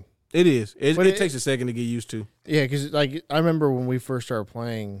weird thing. It is. It But it- takes a second to get used to. Yeah, because like I remember when we first started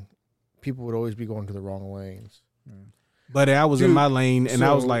playing, people would always be going to the wrong lanes. But I was in Dude, my lane, and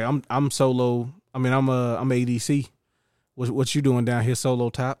I was so- like, I'm solo. I mean, I'm ADC. What you doing down here, solo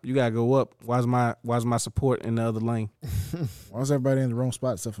top? You gotta go up. Why's my support in the other lane? Why is everybody in the wrong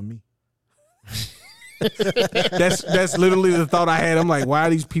spot except for me? That's literally the thought I had. I'm like, why are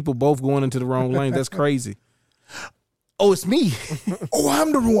these people both going into the wrong lane? That's crazy. Oh, it's me. Oh,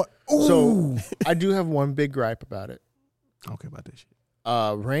 I'm the one. Ooh. So I do have one big gripe about it. Okay, about this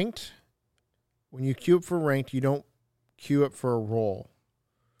shit. Ranked, when you queue up for ranked, you don't queue up for a role.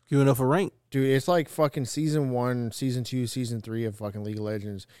 Queuing up for rank. Dude, it's like fucking season 1, season 2, season 3 of fucking League of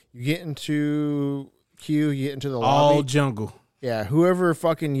Legends. You get into queue, you get into the All lobby. jungle. Yeah, whoever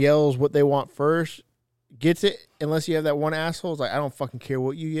fucking yells what they want first gets it, unless you have that one asshole. It's like, I don't fucking care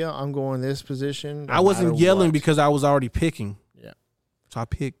what you yell. I'm going this position. no I wasn't matter yelling what. because I was already picking. Yeah. So I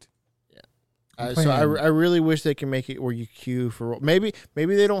picked. So I really wish they can make it where you queue for maybe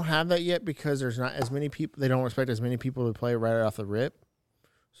they don't have that yet because there's not as many people. They don't expect as many people to play right off the rip.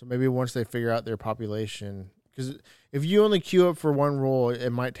 So maybe once they figure out their population, because if you only queue up for one role,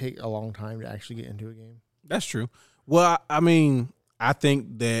 it might take a long time to actually get into a game. That's true. Well, I mean, I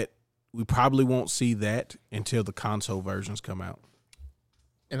think that we probably won't see that until the console versions come out.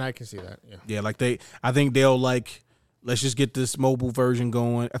 And I can see that. Yeah. Yeah, like I think they'll like, let's just get this mobile version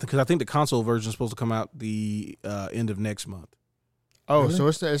going. Because I think the console version is supposed to come out the end of next month. Oh, Really? so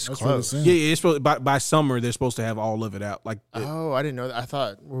it's That's what close. it's saying. Yeah, it's supposed by summer they're supposed to have all of it out. Like, Oh, I didn't know that. I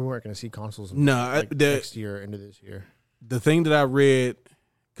thought we weren't going to see consoles No, like next year into this year. the thing that I read,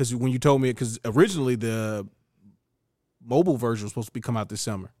 because when you told me, because originally the mobile version was supposed to come out this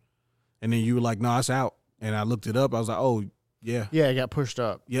summer, and then you were like, "No, it's out," and I looked it up. I was like, "Oh, yeah, Yeah, it got pushed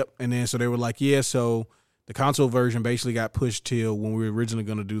up. yep." And then so they were like, "Yeah," so the console version basically got pushed till when we were originally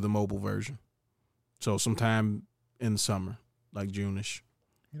going to do the mobile version, so sometime in the summer, like June-ish.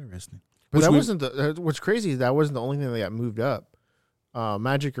 Interesting. But Which that we- wasn't the. What's crazy is that wasn't the only thing that got moved up.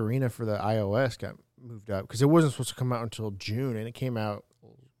 Magic Arena for the iOS got moved up because it wasn't supposed to come out until June, and it came out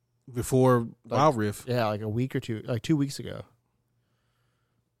Before Wild Rift, like a week or two, like 2 weeks ago.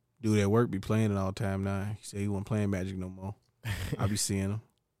 dude at work be playing it all the time now. He said he wasn't playing Magic no more. I be seeing him.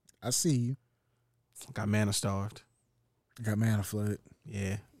 I see you. Got mana starved. I got mana flooded.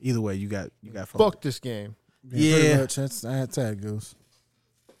 Yeah. Either way, you got Fuck this game. Pretty Yeah. much. That's how it goes.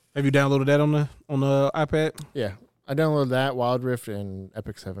 Have you downloaded that on the iPad? Yeah, I downloaded that Wild Rift and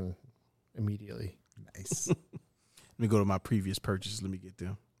Epic 7 immediately. Nice. Let me go to my previous purchases. Let me get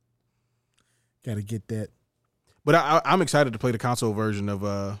them. Got to get that. But I'm excited to play the console version of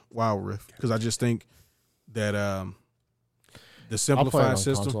Wild Rift because I just think that the I'll play it simplified on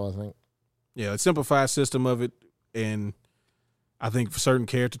system, console, I think. yeah, the simplified system of it, and I think for certain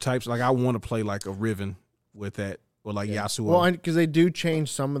character types, like I want to play like a Riven with that, or like Yasuo. Well, because they do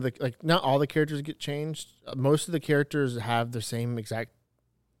change some of the, like, not all the characters get changed. Most of the characters have the same exact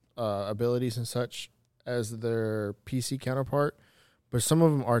abilities and such as their PC counterpart, but some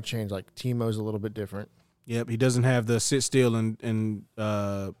of them are changed. Like Teemo's a little bit different. Yep, he doesn't have the sit still and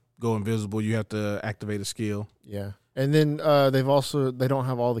go invisible. You have to activate a skill. Yeah, and then they don't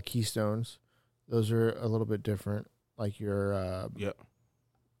have all the keystones. Those are a little bit different. Like your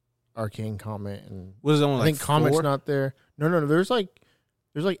Arcane Comet and What is it on? I Like think Comet's 4? not there. No. There's like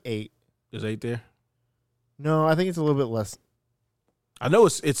 8. There's 8 there. No, I think it's a little bit less. I know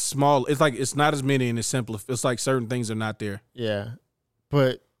it's small. It's like it's not as many and it's simpler. It's like certain things are not there. Yeah,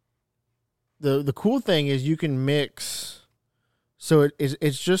 but the cool thing is you can mix. So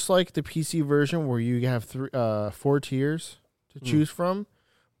it's just like the PC version where you have 4 tiers to choose from,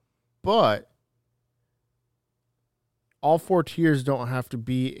 but all 4 tiers don't have to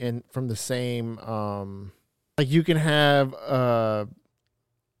be from the same. Like you can have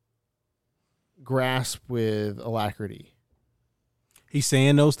Grasp with Alacrity. He's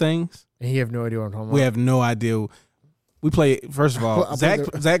saying those things. And you have no idea what I'm talking about. We have no idea. We play, first of all, I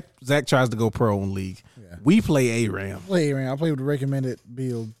Zach tries to go pro in League. Yeah. We play ARAM. I play with the recommended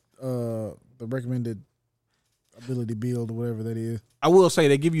build, the recommended ability build or whatever that is. I will say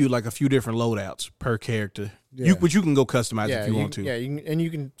they give you like a few different loadouts per character. Yeah. But you can go customize if you want to. Yeah, you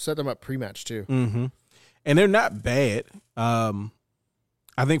can set them up pre-match too. Mm-hmm. And they're not bad.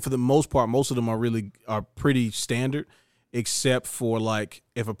 I think for the most part, most of them are pretty standard, except for like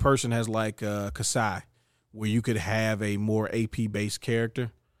if a person has like Kasai, where you could have a more AP based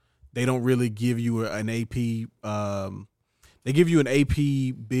character. They don't really give you an AP. They give you an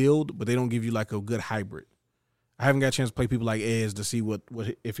AP build, but they don't give you like a good hybrid. I haven't got a chance to play people like Ez to see what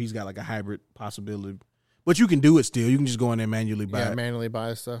if he's got like a hybrid possibility. But you can do it still. You can just go in there and manually buy it. Manually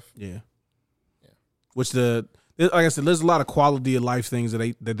buy stuff. Yeah. Which like I said, there's a lot of quality of life things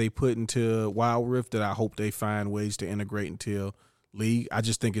that they put into Wild Rift that I hope they find ways to integrate into League. I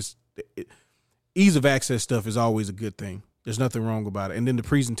just think ease of access stuff is always a good thing. There's nothing wrong about it. And then the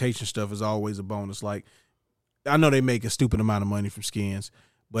presentation stuff is always a bonus. Like, I know they make a stupid amount of money from skins,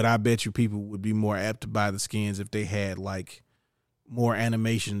 but I bet you people would be more apt to buy the skins if they had like more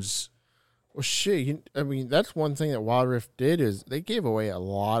animations. Well, shit. I mean, that's one thing that Wild Rift did is they gave away a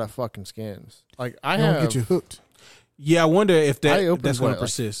lot of fucking skins. Like They don't get you hooked. Yeah, I wonder if that's opened going to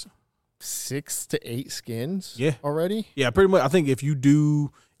persist. 6 to 8 skins. Yeah. Already. Yeah, pretty much. I think if you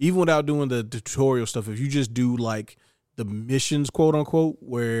do, even without doing the tutorial stuff, if you just do like the missions, quote unquote,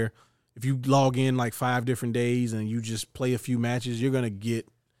 where if you log in like 5 different days and you just play a few matches, you're gonna get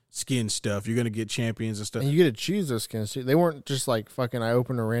skin stuff. You're gonna get champions and stuff. And you get to choose those skins too. They weren't just like fucking. I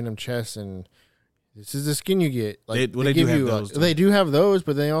opened a random chest and this is the skin you get. Like they do have those. They do have those,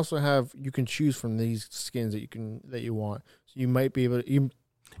 but they also have you can choose from these skins that you want. So you might be able to.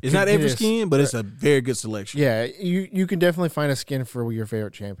 It's not every skin, but it's a very good selection. Yeah, you can definitely find a skin for your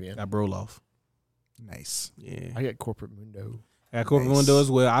favorite champion. Got Broloff. Nice. Yeah, I got Corporate Mundo. I got Corporate Mundo as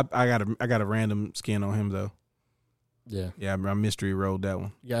well. I got a random skin on him though. Yeah, I mystery rolled that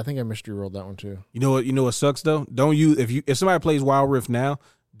one. Yeah, I think I mystery rolled that one too. You know what sucks though? Don't use if somebody plays Wild Rift now,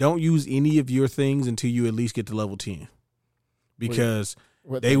 don't use any of your things until you at least get to level 10, because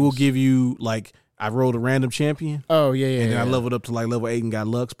they will give you like. I rolled a random champion. Oh, yeah. And then I leveled up to like level 8 and got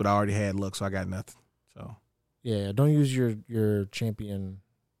Lux, but I already had Lux, so I got nothing. So yeah, don't use your champion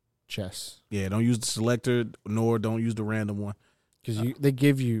chess. Yeah, don't use the selector, nor don't use the random one. Because they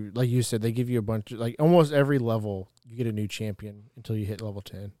give you, like you said, they give you a bunch of, like almost every level, you get a new champion until you hit level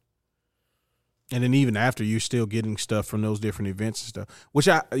 10. And then even after, you're still getting stuff from those different events and stuff. Which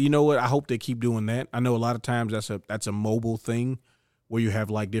you know what? I hope they keep doing that. I know a lot of times that's a mobile thing, where you have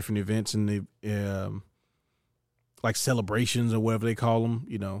like different events and the like celebrations or whatever they call them,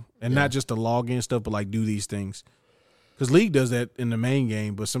 and not just the login stuff, but like do these things. Because League does that in the main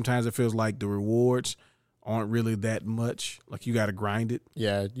game, but sometimes it feels like the rewards aren't really that much. Like you got to grind it.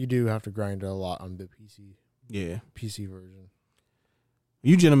 Yeah, you do have to grind it a lot on the PC. Yeah, PC version.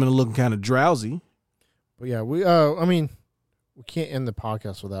 You gentlemen are looking kind of drowsy. But yeah, we can't end the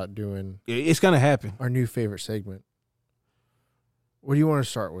podcast without doing. It's gonna happen. Our new favorite segment. What do you want to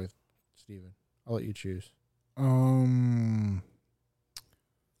start with, Steven? I'll let you choose.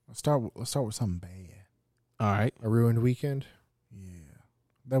 Let's start with something bad. All right. A ruined weekend? Yeah.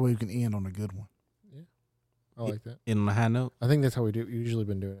 That way we can end on a good one. Yeah. I like that. End on a high note. I think that's how we do. We've usually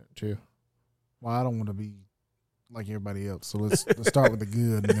been doing it too. Well, I don't want to be like everybody else. So let's start with the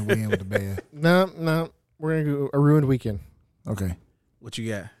good and then we end with the bad. No. We're gonna go a ruined weekend. Okay. What you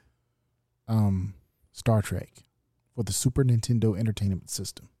got? Star Trek. for the Super Nintendo Entertainment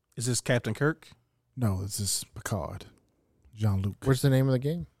System. Is this Captain Kirk? No, this is Picard. Jean-Luc. What's the name of the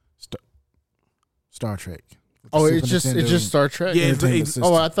game? Star Trek. Oh, Super it's just Nintendo Star Trek. Yeah, Entertainment it's- System.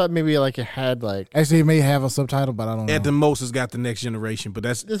 Oh, I thought maybe like it had like. Actually, it may have a subtitle, but I don't know. At the most, it's got the next generation, but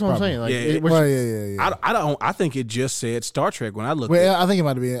that's. That's what I'm Probably. saying. Like, Yeah, it, Well, yeah. I don't. I think it just said Star Trek when I looked. Well, at I think it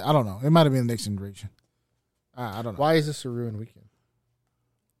might have been. I don't know. It might have been the next generation. I don't know. why is this a ruined weekend?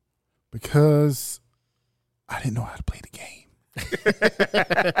 Because I didn't know how to play the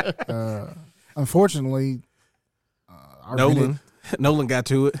game. Unfortunately, I rented- Nolan. Nolan got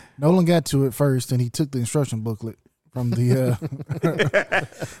to it. Nolan got to it first, and he took the instruction booklet from the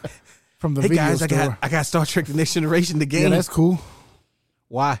from the Hey video guys, store. I got Star Trek: The Next Generation. The game. Yeah, that's cool.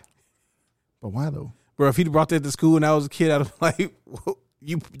 Why, But why though? bro? If he'd brought that to school when I was a kid, I'd have like,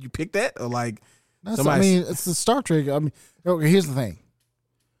 you picked that or like That's, somebody. I mean, it's the Star Trek. I mean, okay, here's the thing.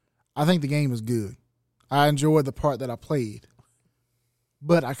 I think the game is good. I enjoyed the part that I played,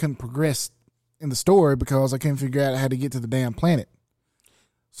 but I couldn't progress in the story because I couldn't figure out how to get to the damn planet.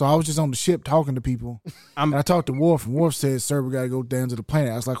 So I was just on the ship talking to people. And I talked to Worf, and Worf said, "Sir, we got to go down to the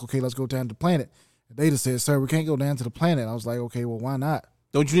planet." I was like, "Okay, let's go down to the planet." And they just said, "Sir, we can't go down to the planet." I was like, "Okay, well, why not?"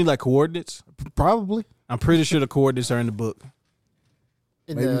 Don't you need like coordinates? Probably. I'm pretty sure the coordinates are in the book.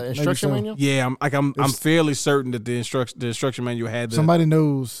 In Maybe- the maybe instruction so. manual? Yeah, I'm It's- fairly certain that the instruction manual had the. Somebody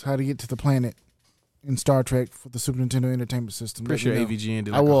knows how to get to the planet in Star Trek for the Super Nintendo Entertainment System. Pretty sure Let me know. AVGN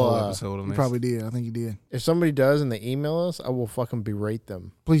did I like a will, whole episode on He this. probably did. I think he did. If somebody does and they email us, I will fucking berate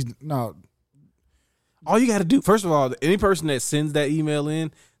them. Please, no. All you got to do, first of all, any person that sends that email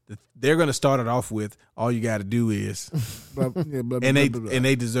in, they're going to start it off with, "All you got to do is," Blah, yeah, blah, and blah, they blah, blah. and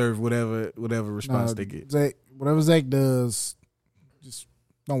they deserve whatever response No, they get. Zach, whatever Zach does, just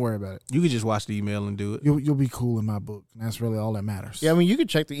don't worry about it. You could just watch the email and do it. You'll be cool in my book, and that's really all that matters. Yeah, I mean, you could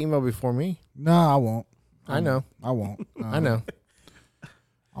check the email before me. No, I won't. I know. I won't. I know.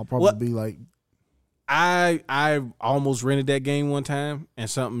 I'll probably What? be like, I almost rented that game one time, and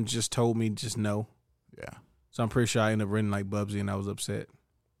something just told me just no. yeah. So I'm pretty sure I ended up renting like Bubsy, and I was upset.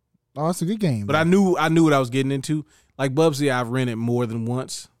 Oh, it's a good game. But I knew what I was getting into. Like Bubsy, I've rented more than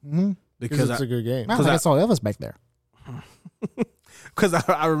once mm-hmm. because It's a good game. I I- saw Elvis back there.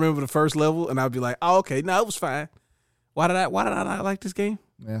 I remember the first level, and I'd be like, "Oh, okay, no, it was fine." Why did I not like this game?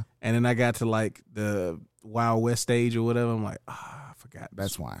 Yeah, And then I got to like the Wild West stage or whatever. I'm like, I forgot.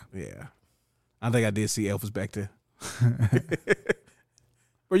 that's why. Yeah, I think I did see Elvis back there.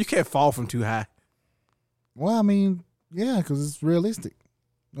 Bro, you can't fall from too high. Well, I mean, yeah, because it's realistic.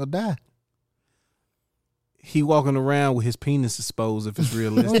 I'll die. He walking around with his penis exposed if it's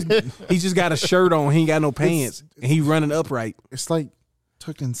realistic. He just got a shirt on. He ain't got no pants, and he running upright. It's like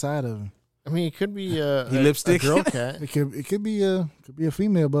tucked inside of him. I mean, it could be a lipstick? girl cat. It could be a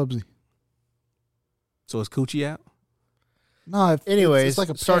female Bubsy. So is coochie out? No, Anyways, it's like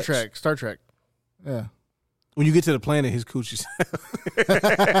a Star patch. Trek. Yeah. When you get to the planet, his coochie's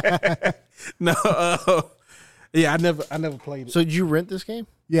no. Yeah, I never played it. So did you rent this game?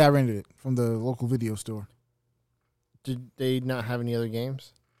 Yeah, I rented it from the local video store. Did they not have any other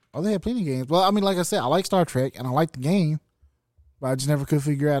games? Oh, they had plenty of games. Well, I mean, like I said, I like Star Trek and I like the game, but I just never could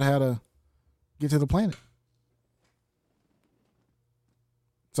figure out how to get to the planet.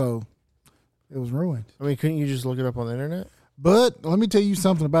 So it was ruined. I mean, couldn't you just look it up on the internet? But let me tell you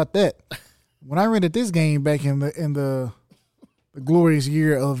something about that. When I rented this game back in the glorious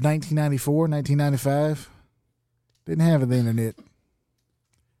year of 1994, 1995, didn't have the internet.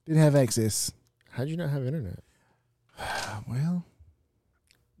 Didn't have access. How'd you not have internet? Well,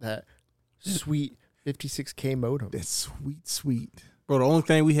 That sweet 56K modem. that's sweet. Bro, the only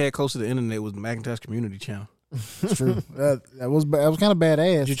thing we had close to the internet was the Macintosh Community Channel. It's true. that was kind of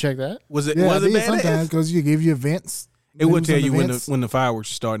badass. Did you check that? Was it? Yeah, was I it did badass? sometimes because you give you events. It would news tell and you events. when the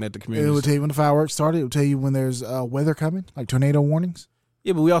fireworks are starting at the It community. would tell you when the fireworks started. It would tell you when there's weather coming, like tornado warnings.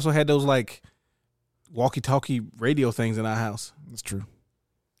 Yeah, but we also had those like walkie-talkie radio things in our house. That's true.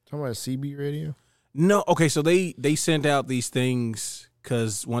 Talking about a CB radio? No, okay, so they sent out these things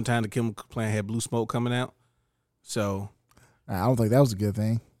because one time the chemical plant had blue smoke coming out. So, I don't think that was a good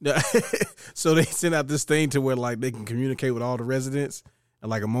thing. so they sent out this thing to where like they can communicate with all the residents at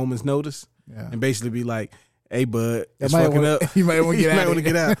like a moment's notice, Yeah. and basically be like, "Hey, bud, it's might fucking wanna- up. you might wanna get You out might of wanna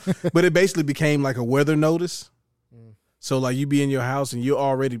here." get out." But it basically became like a weather notice. So like you be in your house and you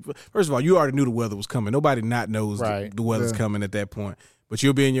already, first of all, you already knew the weather was coming. Nobody not knows Right. the weather's Yeah. coming at that point. But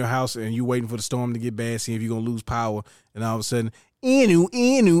you'll be in your house and you waiting for the storm to get bad, seeing if you're gonna lose power, and all of a sudden,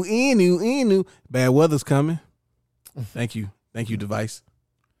 bad weather's coming. Thank you, device.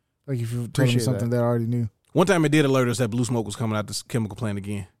 Like if you told me Appreciate something that I already knew. One time it did alert us that blue smoke was coming out this chemical plant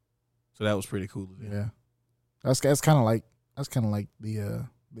again, so that was pretty cool. Yeah. That's kind of like the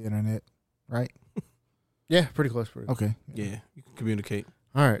internet, right? Yeah, pretty close. Pretty close. Okay. Yeah, you can communicate.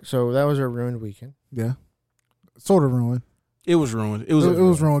 All right, so that was our ruined weekend. Yeah. Sort of ruined. It was ruined. It was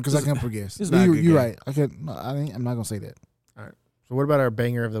ruined because I couldn't progress. It's not a good You're game. right. I could. No, I'm not gonna say that. So what about our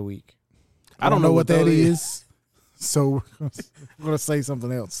banger of the week? I don't know what that that is. So we're gonna say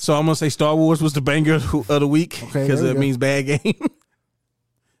something else. So I'm gonna say Star Wars was the banger of the week Okay, because there we it go. means bad game.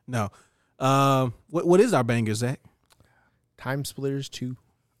 No. What is our banger, Zach? Time Splitters 2.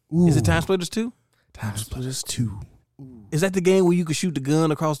 Ooh, Is it Time Splitters 2? Time Splitters 2. Is that the game where you could shoot the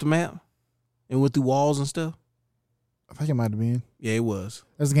gun across the map and went through walls and stuff? I think it might have been. Yeah, it was.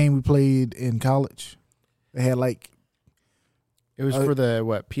 That's the game we played in college. They had like It was for the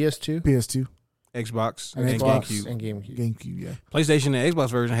PS2, PS2, Xbox And and Xbox. GameCube. and GameCube. GameCube. Yeah, PlayStation and Xbox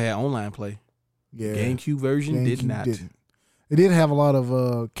version had online play. yeah. GameCube version did GameCube not. didn't. It did have a lot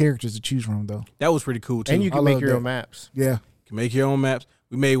of characters to choose from, though. That was pretty cool too. And you I can make love your that. own maps. Yeah. can make your own maps.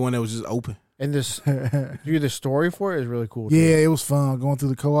 We made one that was just open. And this, the story for it is really cool. Yeah, too. it was fun going through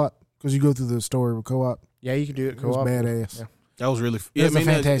the co-op because you go through the story with co-op. Yeah, you can do it It was co-op. badass. Yeah. That was really. It was a that-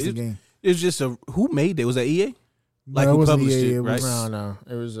 fantastic game. It was just a. Who made it? Was that EA? Like No, who it wasn't published EA, it, right? No.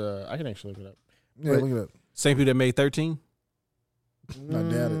 It was. I can actually look it up. Yeah, look it up. Same people that made 13. I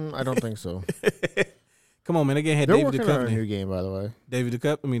doubt it. I don't think so. Come on, man! They had They're David working on a Duchovny. new game, by the way. David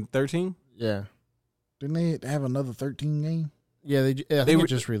Duchovny. I mean, 13. Yeah. Didn't they have another 13 game? Yeah, I think They they re-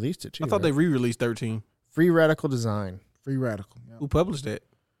 just released it too. I thought right? they re-released 13. Free Radical Design. Free Radical. Yeah. Who published that?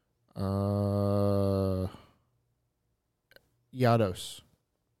 Yados.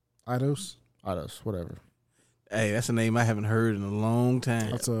 Eidos. Eidos, whatever. Hey, that's a name I haven't heard in a long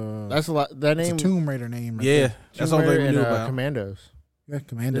time. That's a That's a lot. That that's name. a Tomb Raider name. Right Yeah, there. that's Tomb all they Raider knew and, about. Commandos. Yeah,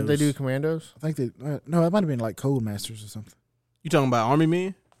 Commandos. Did they do Commandos? I think they. No, it might have been like Codemasters or something. You talking about Army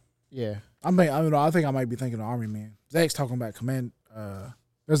Men? Yeah. I think I might be thinking of Army Man. Zach's talking about Command.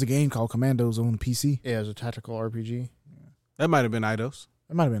 There's a game called Commandos on the PC. Yeah, it was a tactical RPG. That might have been Eidos.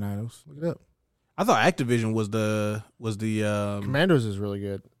 It might have been Eidos. Look it up. I thought Activision was the Commandos is really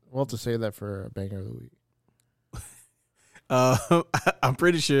good. We'll have to save that for a banger of the week. I'm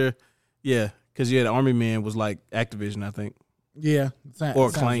pretty sure, yeah, because yeah, the Army Man was like Activision, I think, Yeah, Or it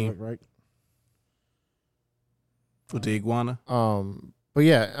sounds Acclaim. right. with the iguana. But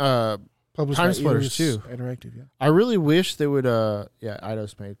yeah, Published Time by Splitters Eidos too. Interactive. Yeah. I really wish they would.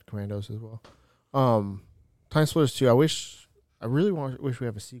 Eidos made Commandos as well. Time Splitters 2. I really wish we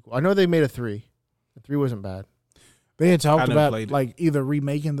have a sequel. I know they made a 3. The 3 wasn't bad. They had talked never about played it. like either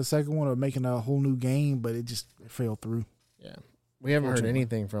remaking the second one or making a whole new game, but it fell through. Yeah, we haven't heard Fortunately.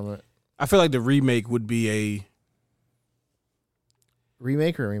 anything from it. I feel like the remake would be a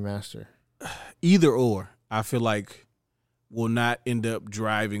Remake or remaster? either or. I feel like will not end up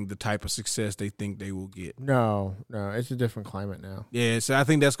driving the type of success they think they will get. No, it's a different climate now. Yeah, so I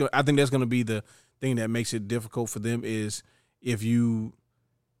think that's going to be the thing that makes it difficult for them is if you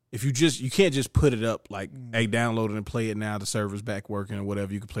can't just put it up like, hey, download it and play it now. The server's back working or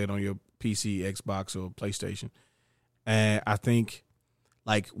whatever. You can play it on your PC, Xbox, or PlayStation. And I think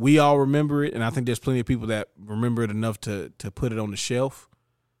like we all remember it, and I think there's plenty of people that remember it enough to put it on the shelf.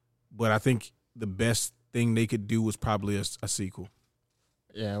 But I think the best thing they could do was probably a sequel.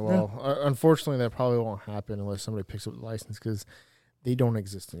 Yeah, well, unfortunately, that probably won't happen unless somebody picks up the license because they don't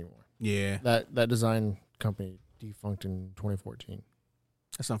exist anymore. Yeah, That design company defunct in 2014.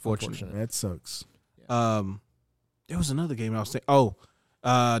 that's unfortunate. That sucks. There was another game I was saying. Oh,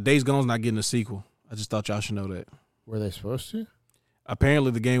 Days Gone's not getting a sequel. I just thought y'all should know that. Were they supposed to?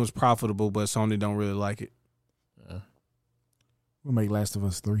 Apparently, the game was profitable, but Sony don't really like it. We'll make Last of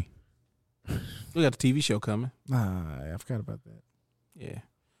Us 3. We got the TV show coming. Nah, I forgot about that. Yeah,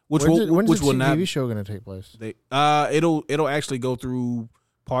 which When's will the not. TV show going to take place? They it'll actually go through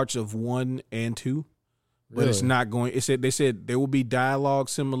parts of 1 and 2, but it's Really? not going. They said there will be dialogue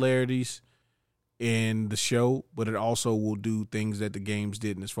similarities in the show, but it also will do things that the games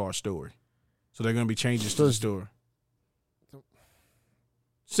didn't as far as story. So they're going to be changes to the story.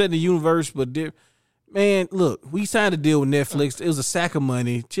 Set in the universe, but man, look, we signed a deal with Netflix. It was a sack of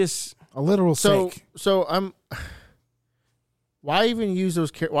money. Just A literal sake. So I'm. Why even use those?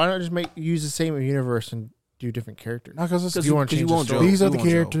 Why not just use the same universe and do different characters? Not because You want to change the want story. Joe. these are You the want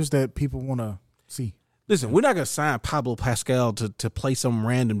Joe. characters that people want to see. listen. We're not going to sign Pablo Pascal to play some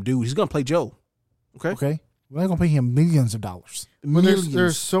random dude. He's going to play Joe. Okay. Okay, we're not gonna pay him millions of dollars. But Millions.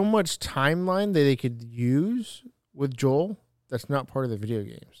 there's so much timeline that they could use with Joel that's not part of the video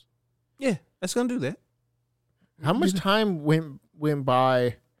games. Yeah, that's going to do that. How much time went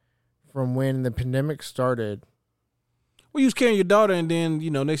by from when the pandemic started? Well, you was carrying your daughter, and then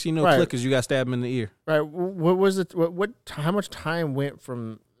next thing you know, Right. clickers, you got stabbed in the ear. Right. What was it? How much time went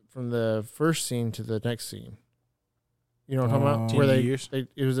from the first scene to the next scene? You know what I'm talking about? 10 Where years. it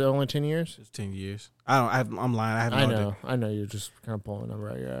was only 10 years. It's 10 years. I'm lying. I have no I idea. know. I know. You're just kind of pulling a number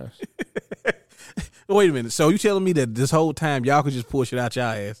out your ass. Wait a minute. So you telling me that this whole time y'all could just pull shit out your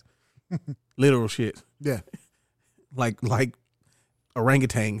ass? Literal shit. Yeah. Like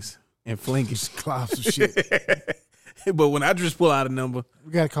orangutans and flinkies. Clouds of shit. But when I just pull out a number,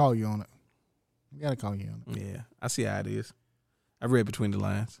 We gotta call you on it. yeah, I see how it is. I read between the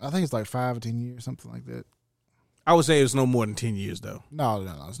lines. I think it's like 5 or 10 years, something like that. I would say it's no more than 10 years though. No,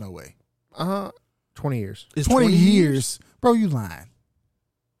 there's no way. 20 years. It's 20 years, bro. You lying?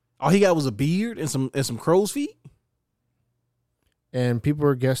 All he got was a beard and some crow's feet. And people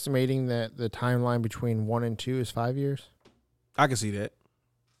are guesstimating that the timeline between 1 and 2 is 5 years. I can see that.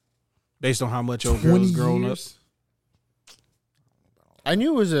 Based on how much old girl 20 is growing up. years? I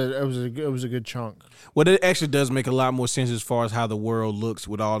knew it was a good chunk. Well, it actually does make a lot more sense as far as how the world looks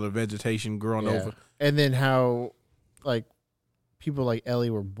with all the vegetation growing Yeah. over. And then how like people like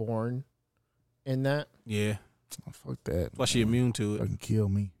Ellie were born in that. Yeah. Oh, fuck that. Plus she immune to it. Fucking kill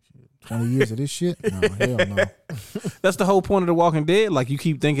me. 20 years of this shit? No, hell no. That's the whole point of The Walking Dead. Like, you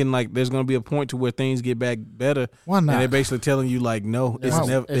keep thinking like there's going to be a point to where things get back better. Why not? And they're basically telling you like, no, it's Why-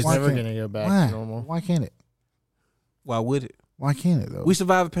 never. It's why never can't- gonna go back Why? to normal. Why can't it? Why would it? Why can't it though? We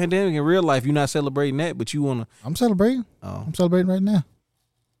survived a pandemic in real life. You're not celebrating that, but you want to. I'm celebrating. Oh, I'm celebrating right now.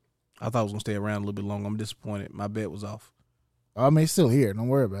 I thought I was going to stay around a little bit longer. I'm disappointed. My bet was off. I mean, it's still here. Don't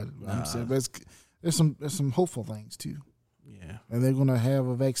worry about it. Nah. I'm saying, but there's some hopeful things too, Yeah. and they're gonna have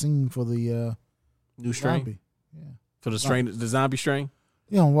a vaccine for the New strain? zombie. Yeah, For the strain, the zombie strain?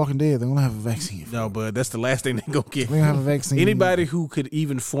 yeah. On Walking Dead, they're gonna have a vaccine. No, but that's the last thing they're going to get. They're gonna have a vaccine. Anybody who could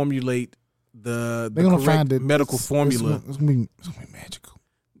even formulate the they're gonna correct find it. medical formula. It's gonna be magical.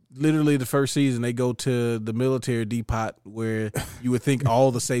 Literally, the first season, they go to the military depot where you would think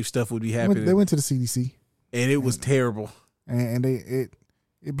all the safe stuff would be happening. They went to the CDC, And it was terrible. and it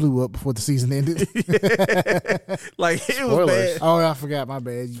blew up before the season ended. Like, it was Spoilers. bad. Oh, I forgot. My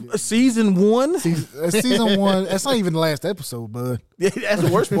bad. Season 1? Season 1. That's not even the last episode, bud. Yeah, that's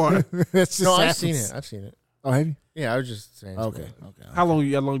the worst part. That's just No, I've happens. seen it. I've seen it. Oh, have you? Yeah, I was just saying. Okay. How long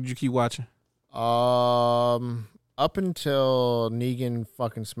did you keep watching? Up until Negan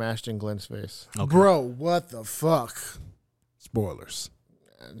fucking smashed in Glenn's face. Okay. Bro, what the fuck? Spoilers.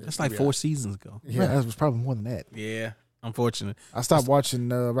 That's like 4 seasons ago. Yeah, that was probably more than that. Yeah, unfortunate. I stopped watching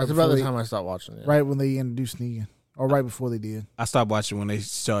right That's before about the they, time I stopped watching it. right when they introduced Negan, or right before they did. I stopped watching when they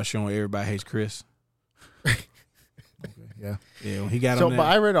started showing Everybody Hates Chris. Okay, yeah. Yeah, when he got So, on but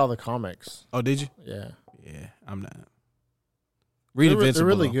that. I read all the comics. Oh, did you? Yeah, Yeah, I'm not. Read they're Invincible.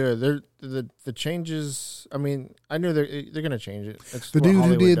 really though. good. The changes. I mean, I knew they're gonna change it. It's The what dude who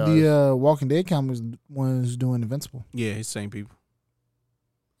Hollywood did does. the Walking Dead comics was doing Invincible. Yeah, it's the same people.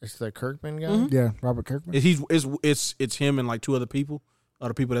 It's the Kirkman guy. Mhm. Yeah, Robert Kirkman. It's him and like 2 other people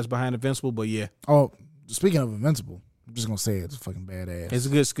that's behind Invincible. But yeah, Oh, speaking of Invincible, I'm just gonna say it's fucking badass. it's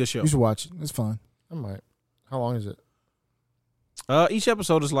a good show. You should watch it. It's fun. I might. How long is it? Each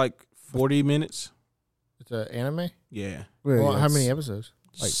episode is like 40 minutes. It's an anime. Yeah, Well, Yeah, how it's many episodes?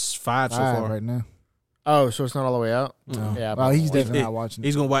 like 5 so 5 far. right now. Oh, so it's not all the way out. No. Yeah, Well, he's but- definitely not watching.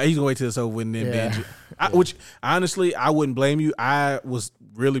 He's gonna wait till it's over and then Yeah. binge it. Which honestly, I wouldn't blame you. I was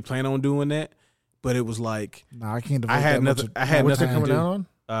really planning on doing that, but it was like Nah, I can't. I had nothing. I had What's it nothing to coming do. out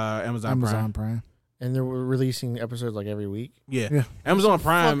on? Amazon Amazon Prime. Prime. And they're releasing episodes like every week. Yeah. Yeah. Amazon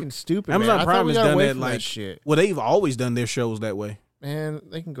Prime. Fucking stupid. Amazon man. I Prime thought we has got done away that, from like- shit. Well, they've always done their shows that way. Man,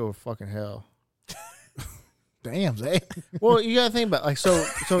 they can go fucking hell. Damn, Zay. Well, you gotta think about like so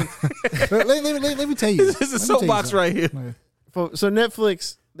let me tell you. This is a soapbox right here. so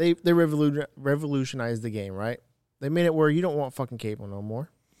Netflix they revolutionized the game, right? They made it where you don't want fucking cable no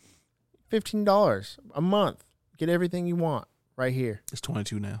more. $15 a month, get everything you want right here. It's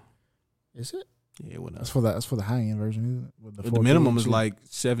 22 now. Is it? Yeah, what That's else? for the high end version, isn't it? With The 4K minimum is shit. like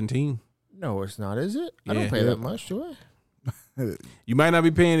 17. No, it's not. Is it? I don't Yeah. pay Yeah. that much, do I? You might not be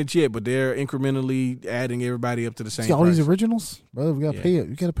paying it yet, but they're incrementally adding everybody up to the same See all price. these originals, brother. We gotta Yeah. pay it.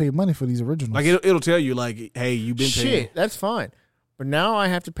 You gotta pay money for these originals. Like it'll tell you like, hey, you've been paying. Shit, that's fine. But now I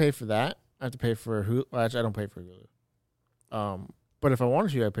have to pay for that. I have to pay for Hulu. Well, actually, I don't pay for Hulu. But if I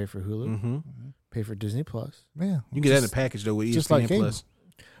wanted to, I'd pay for Hulu, Mm-hmm. pay for Disney Plus. yeah, You get that in a package though with ESPN just like cable. Plus.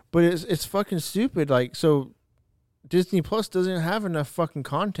 But it's fucking stupid. Like, so Disney Plus doesn't have enough fucking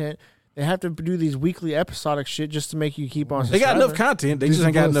content. They have to do these weekly episodic shit just to make you keep on. They got enough subscribing. content. They just Disney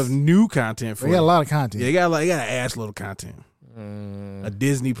ain't got Plus. enough new content for They got a it. lot of content. Yeah, they got an ass load of content. Mm. A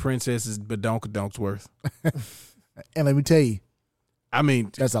Disney princess's badonkadonks worth. And let me tell you, I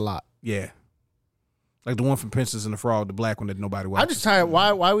mean, that's a lot. yeah. Like the one from Princess and the Frog, the black one that nobody watches. I'm just tired. Why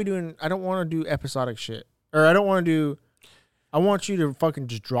are we doing? I don't want to do episodic shit, or I don't want to do. I want you to fucking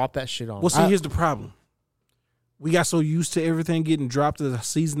just drop that shit on. Well, see, here's the problem. We got so used to everything getting dropped a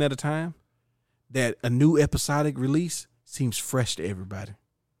season at a time that a new episodic release seems fresh to everybody.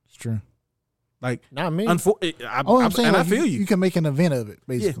 It's true. Like, Not me. I'm saying, and like, I feel you. You can make an event of it,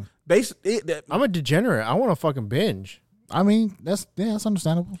 basically. I'm a degenerate. I want to fucking binge. I mean, that's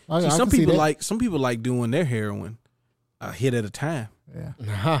understandable. I some can see people that. some people like doing their heroin a hit at a time. Yeah.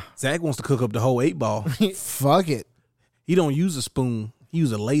 Nah. Zach wants to cook up the whole 8-ball. Fuck it. He don't use a spoon. He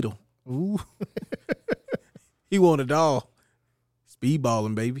use a ladle. Ooh. He want it all.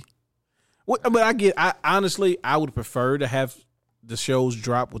 Speedballing, baby. What? But I honestly, I would prefer to have the shows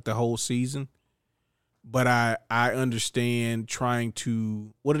drop with the whole season. But I understand trying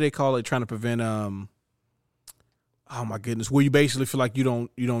to, what do they call it? Trying to prevent oh my goodness, where you basically feel like you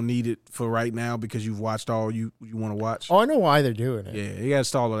don't need it for right now because you've watched all you want to watch. Oh, I know why they're doing it. Yeah, you got to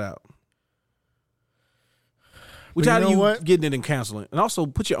stall it out. We But you tired of know you what? getting it and canceling, and also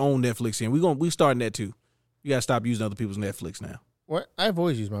put your own Netflix in. We starting that too. You got to stop using other people's Netflix now. What? I've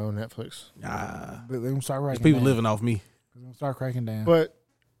always used my own Netflix. Ah, They're going to start cracking people down. living off me. They're going to start cracking down. But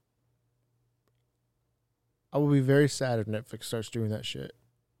I will be very sad if Netflix starts doing that shit.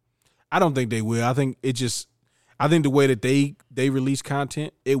 I don't think they will. I think the way that they release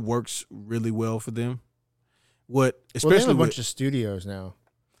content, it works really well for them. Well, they Especially have a bunch with, of studios now.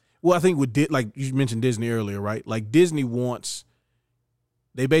 well, I think like you mentioned Disney earlier, right? Like Disney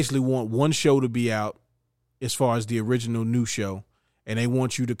they basically want one show to be out as far as the original new show, and they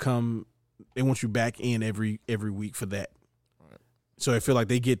want you back in every week for that. Right. So I feel like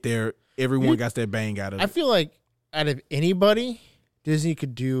they get everyone got their bang out of it. I feel like out of anybody, Disney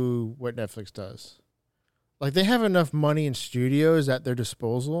could do what Netflix does. Like they have enough money in studios at their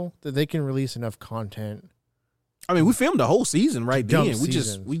disposal that they can release enough content. I mean, we filmed the whole season right Dump then.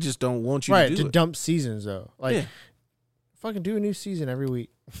 seasons. We just don't want you Right, to do it. dump seasons though. Like Yeah. fucking do a new season every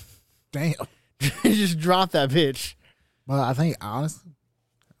week. Damn. Just drop that bitch. Well, I think, honestly,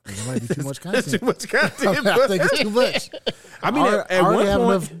 there might be too much content. Too much content. I think it's too much. I mean, I at already one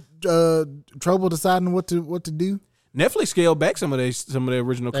have point, enough trouble deciding what to do. Netflix scaled back some of their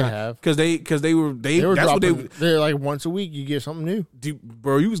original They content have. because they were They were that's what dropping. They're like once a week you get something new.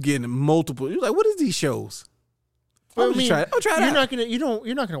 bro. You was getting multiple. You was like, what is these shows? But, I'm just trying. I'll try it out.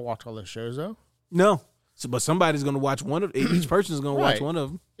 You're not gonna watch all those shows though. No, but somebody's gonna watch one of each person is gonna watch Right. one of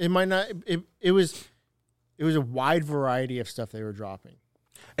them. It might not. It was a wide variety of stuff they were dropping.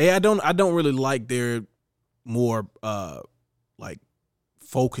 Hey, I don't really like their more like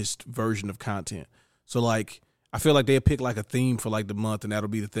focused version of content. So like I feel like they'll pick like a theme for like the month and that'll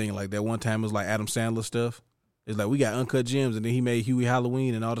be the thing. Like that one time it was like Adam Sandler stuff. It's like we got Uncut Gems and then he made Huey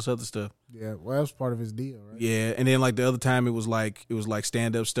Halloween and all this other stuff. Yeah, well, that was part of his deal, right? Yeah, and then like the other time it was like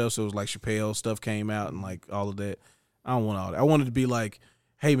stand up stuff. So it was like Chappelle stuff came out and like all of that. I don't want all that. I wanted to be like,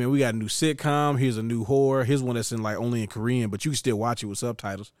 hey man, we got a new sitcom. Here's a new horror. Here's one that's in like only in Korean, but you can still watch it with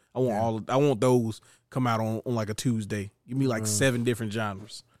subtitles. I want those come out on like a Tuesday. Give me like 7 different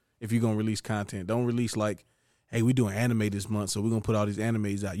genres if you're gonna release content. Don't release like, hey, we doing anime this month, so we're gonna put all these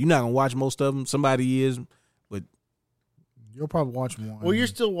animes out. You're not gonna watch most of them. Somebody is, but You'll probably watch one. Well, you're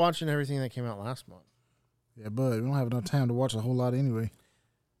still watching everything that came out last month. Yeah, but we don't have enough time to watch a whole lot anyway.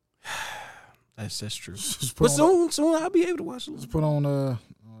 that's true. Just But put on, soon I'll be able to watch it. let's put on. Oh,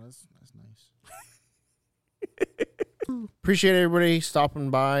 that's nice. Appreciate everybody stopping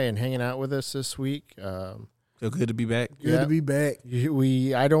by and hanging out with us this week. Feel good to be back. Good to be back.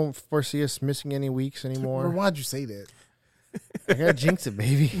 I don't foresee us missing any weeks Well, anymore. why'd you say that? I gotta jinx it,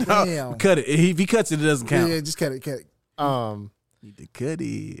 baby. Damn. Cut it. If he cuts it, it doesn't count. Yeah, just cut it. Need to cut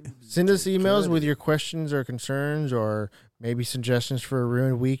it. Send us emails with your questions or concerns or maybe suggestions for a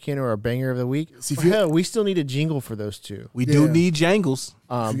ruined weekend or a banger of the week. See, if Or you- hell, we still need a jingle for those two. We do Yeah. need jangles. If you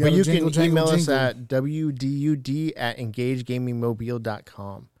But got a you jingle, can email jingle, us jingle. at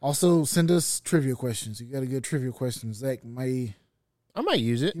wdud@engagegamingmobile.com. Also, send us trivia questions. You got a good trivia question. Zach I might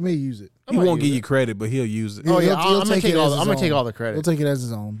use it. you may use it. He won't give you credit, but he'll use it. Yeah. Oh yeah, He'll I'm gonna take take it as I'm his gonna take own. all the He'll credit. take it as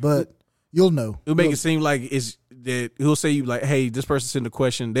his own, but you'll know. It'll make it seem like it's that he'll say you like, hey, this person sent a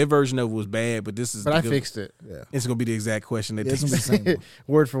question. Their version of it was bad, but this is. But the I good- fixed it, Yeah, It's gonna be the exact question that yeah it's they gonna be the same one.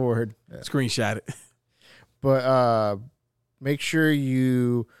 word for word. screenshot it. But make sure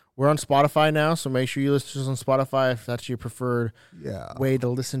we're on Spotify now, so make sure you listen to us on Spotify if that's your preferred Yeah, way to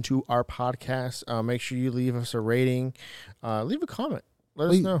listen to our podcast. Make sure you leave us a rating, leave a comment. Let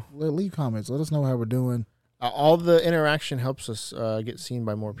us know. leave comments. Let us know how we're doing. All the interaction helps us get seen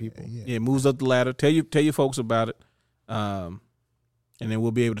by more people. Yeah. Yeah, it moves up the ladder. Tell your folks about it. And then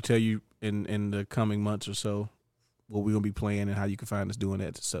we'll be able to tell you in the coming months or so what we're gonna be playing and how you can find us doing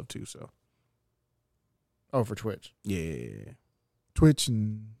that stuff too. So, for Twitch. yeah, Twitch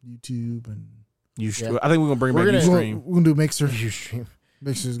and YouTube and Ustream. I think we're gonna bring back gonna- Ustream. we're gonna do Mixer. Ustream.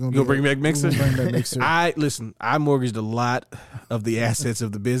 Mixer's gonna You gonna bring back Mixer? We're gonna bring back Mixer. I mortgaged a lot of the assets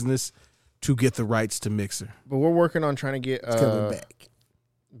of the business to get the rights to Mixer. But we're working on trying to get It's coming back.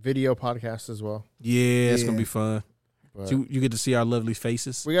 video podcasts as well. Yeah, it's Yeah. gonna be fun. But So you get to see our lovely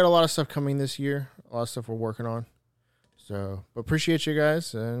faces. we got a lot of stuff coming this year. A lot of stuff we're working on. So, but appreciate you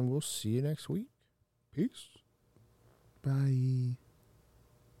guys, and we'll see you next week. Peace. Bye.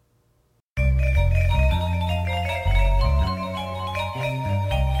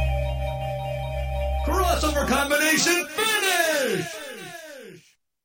 Crossover combination finish!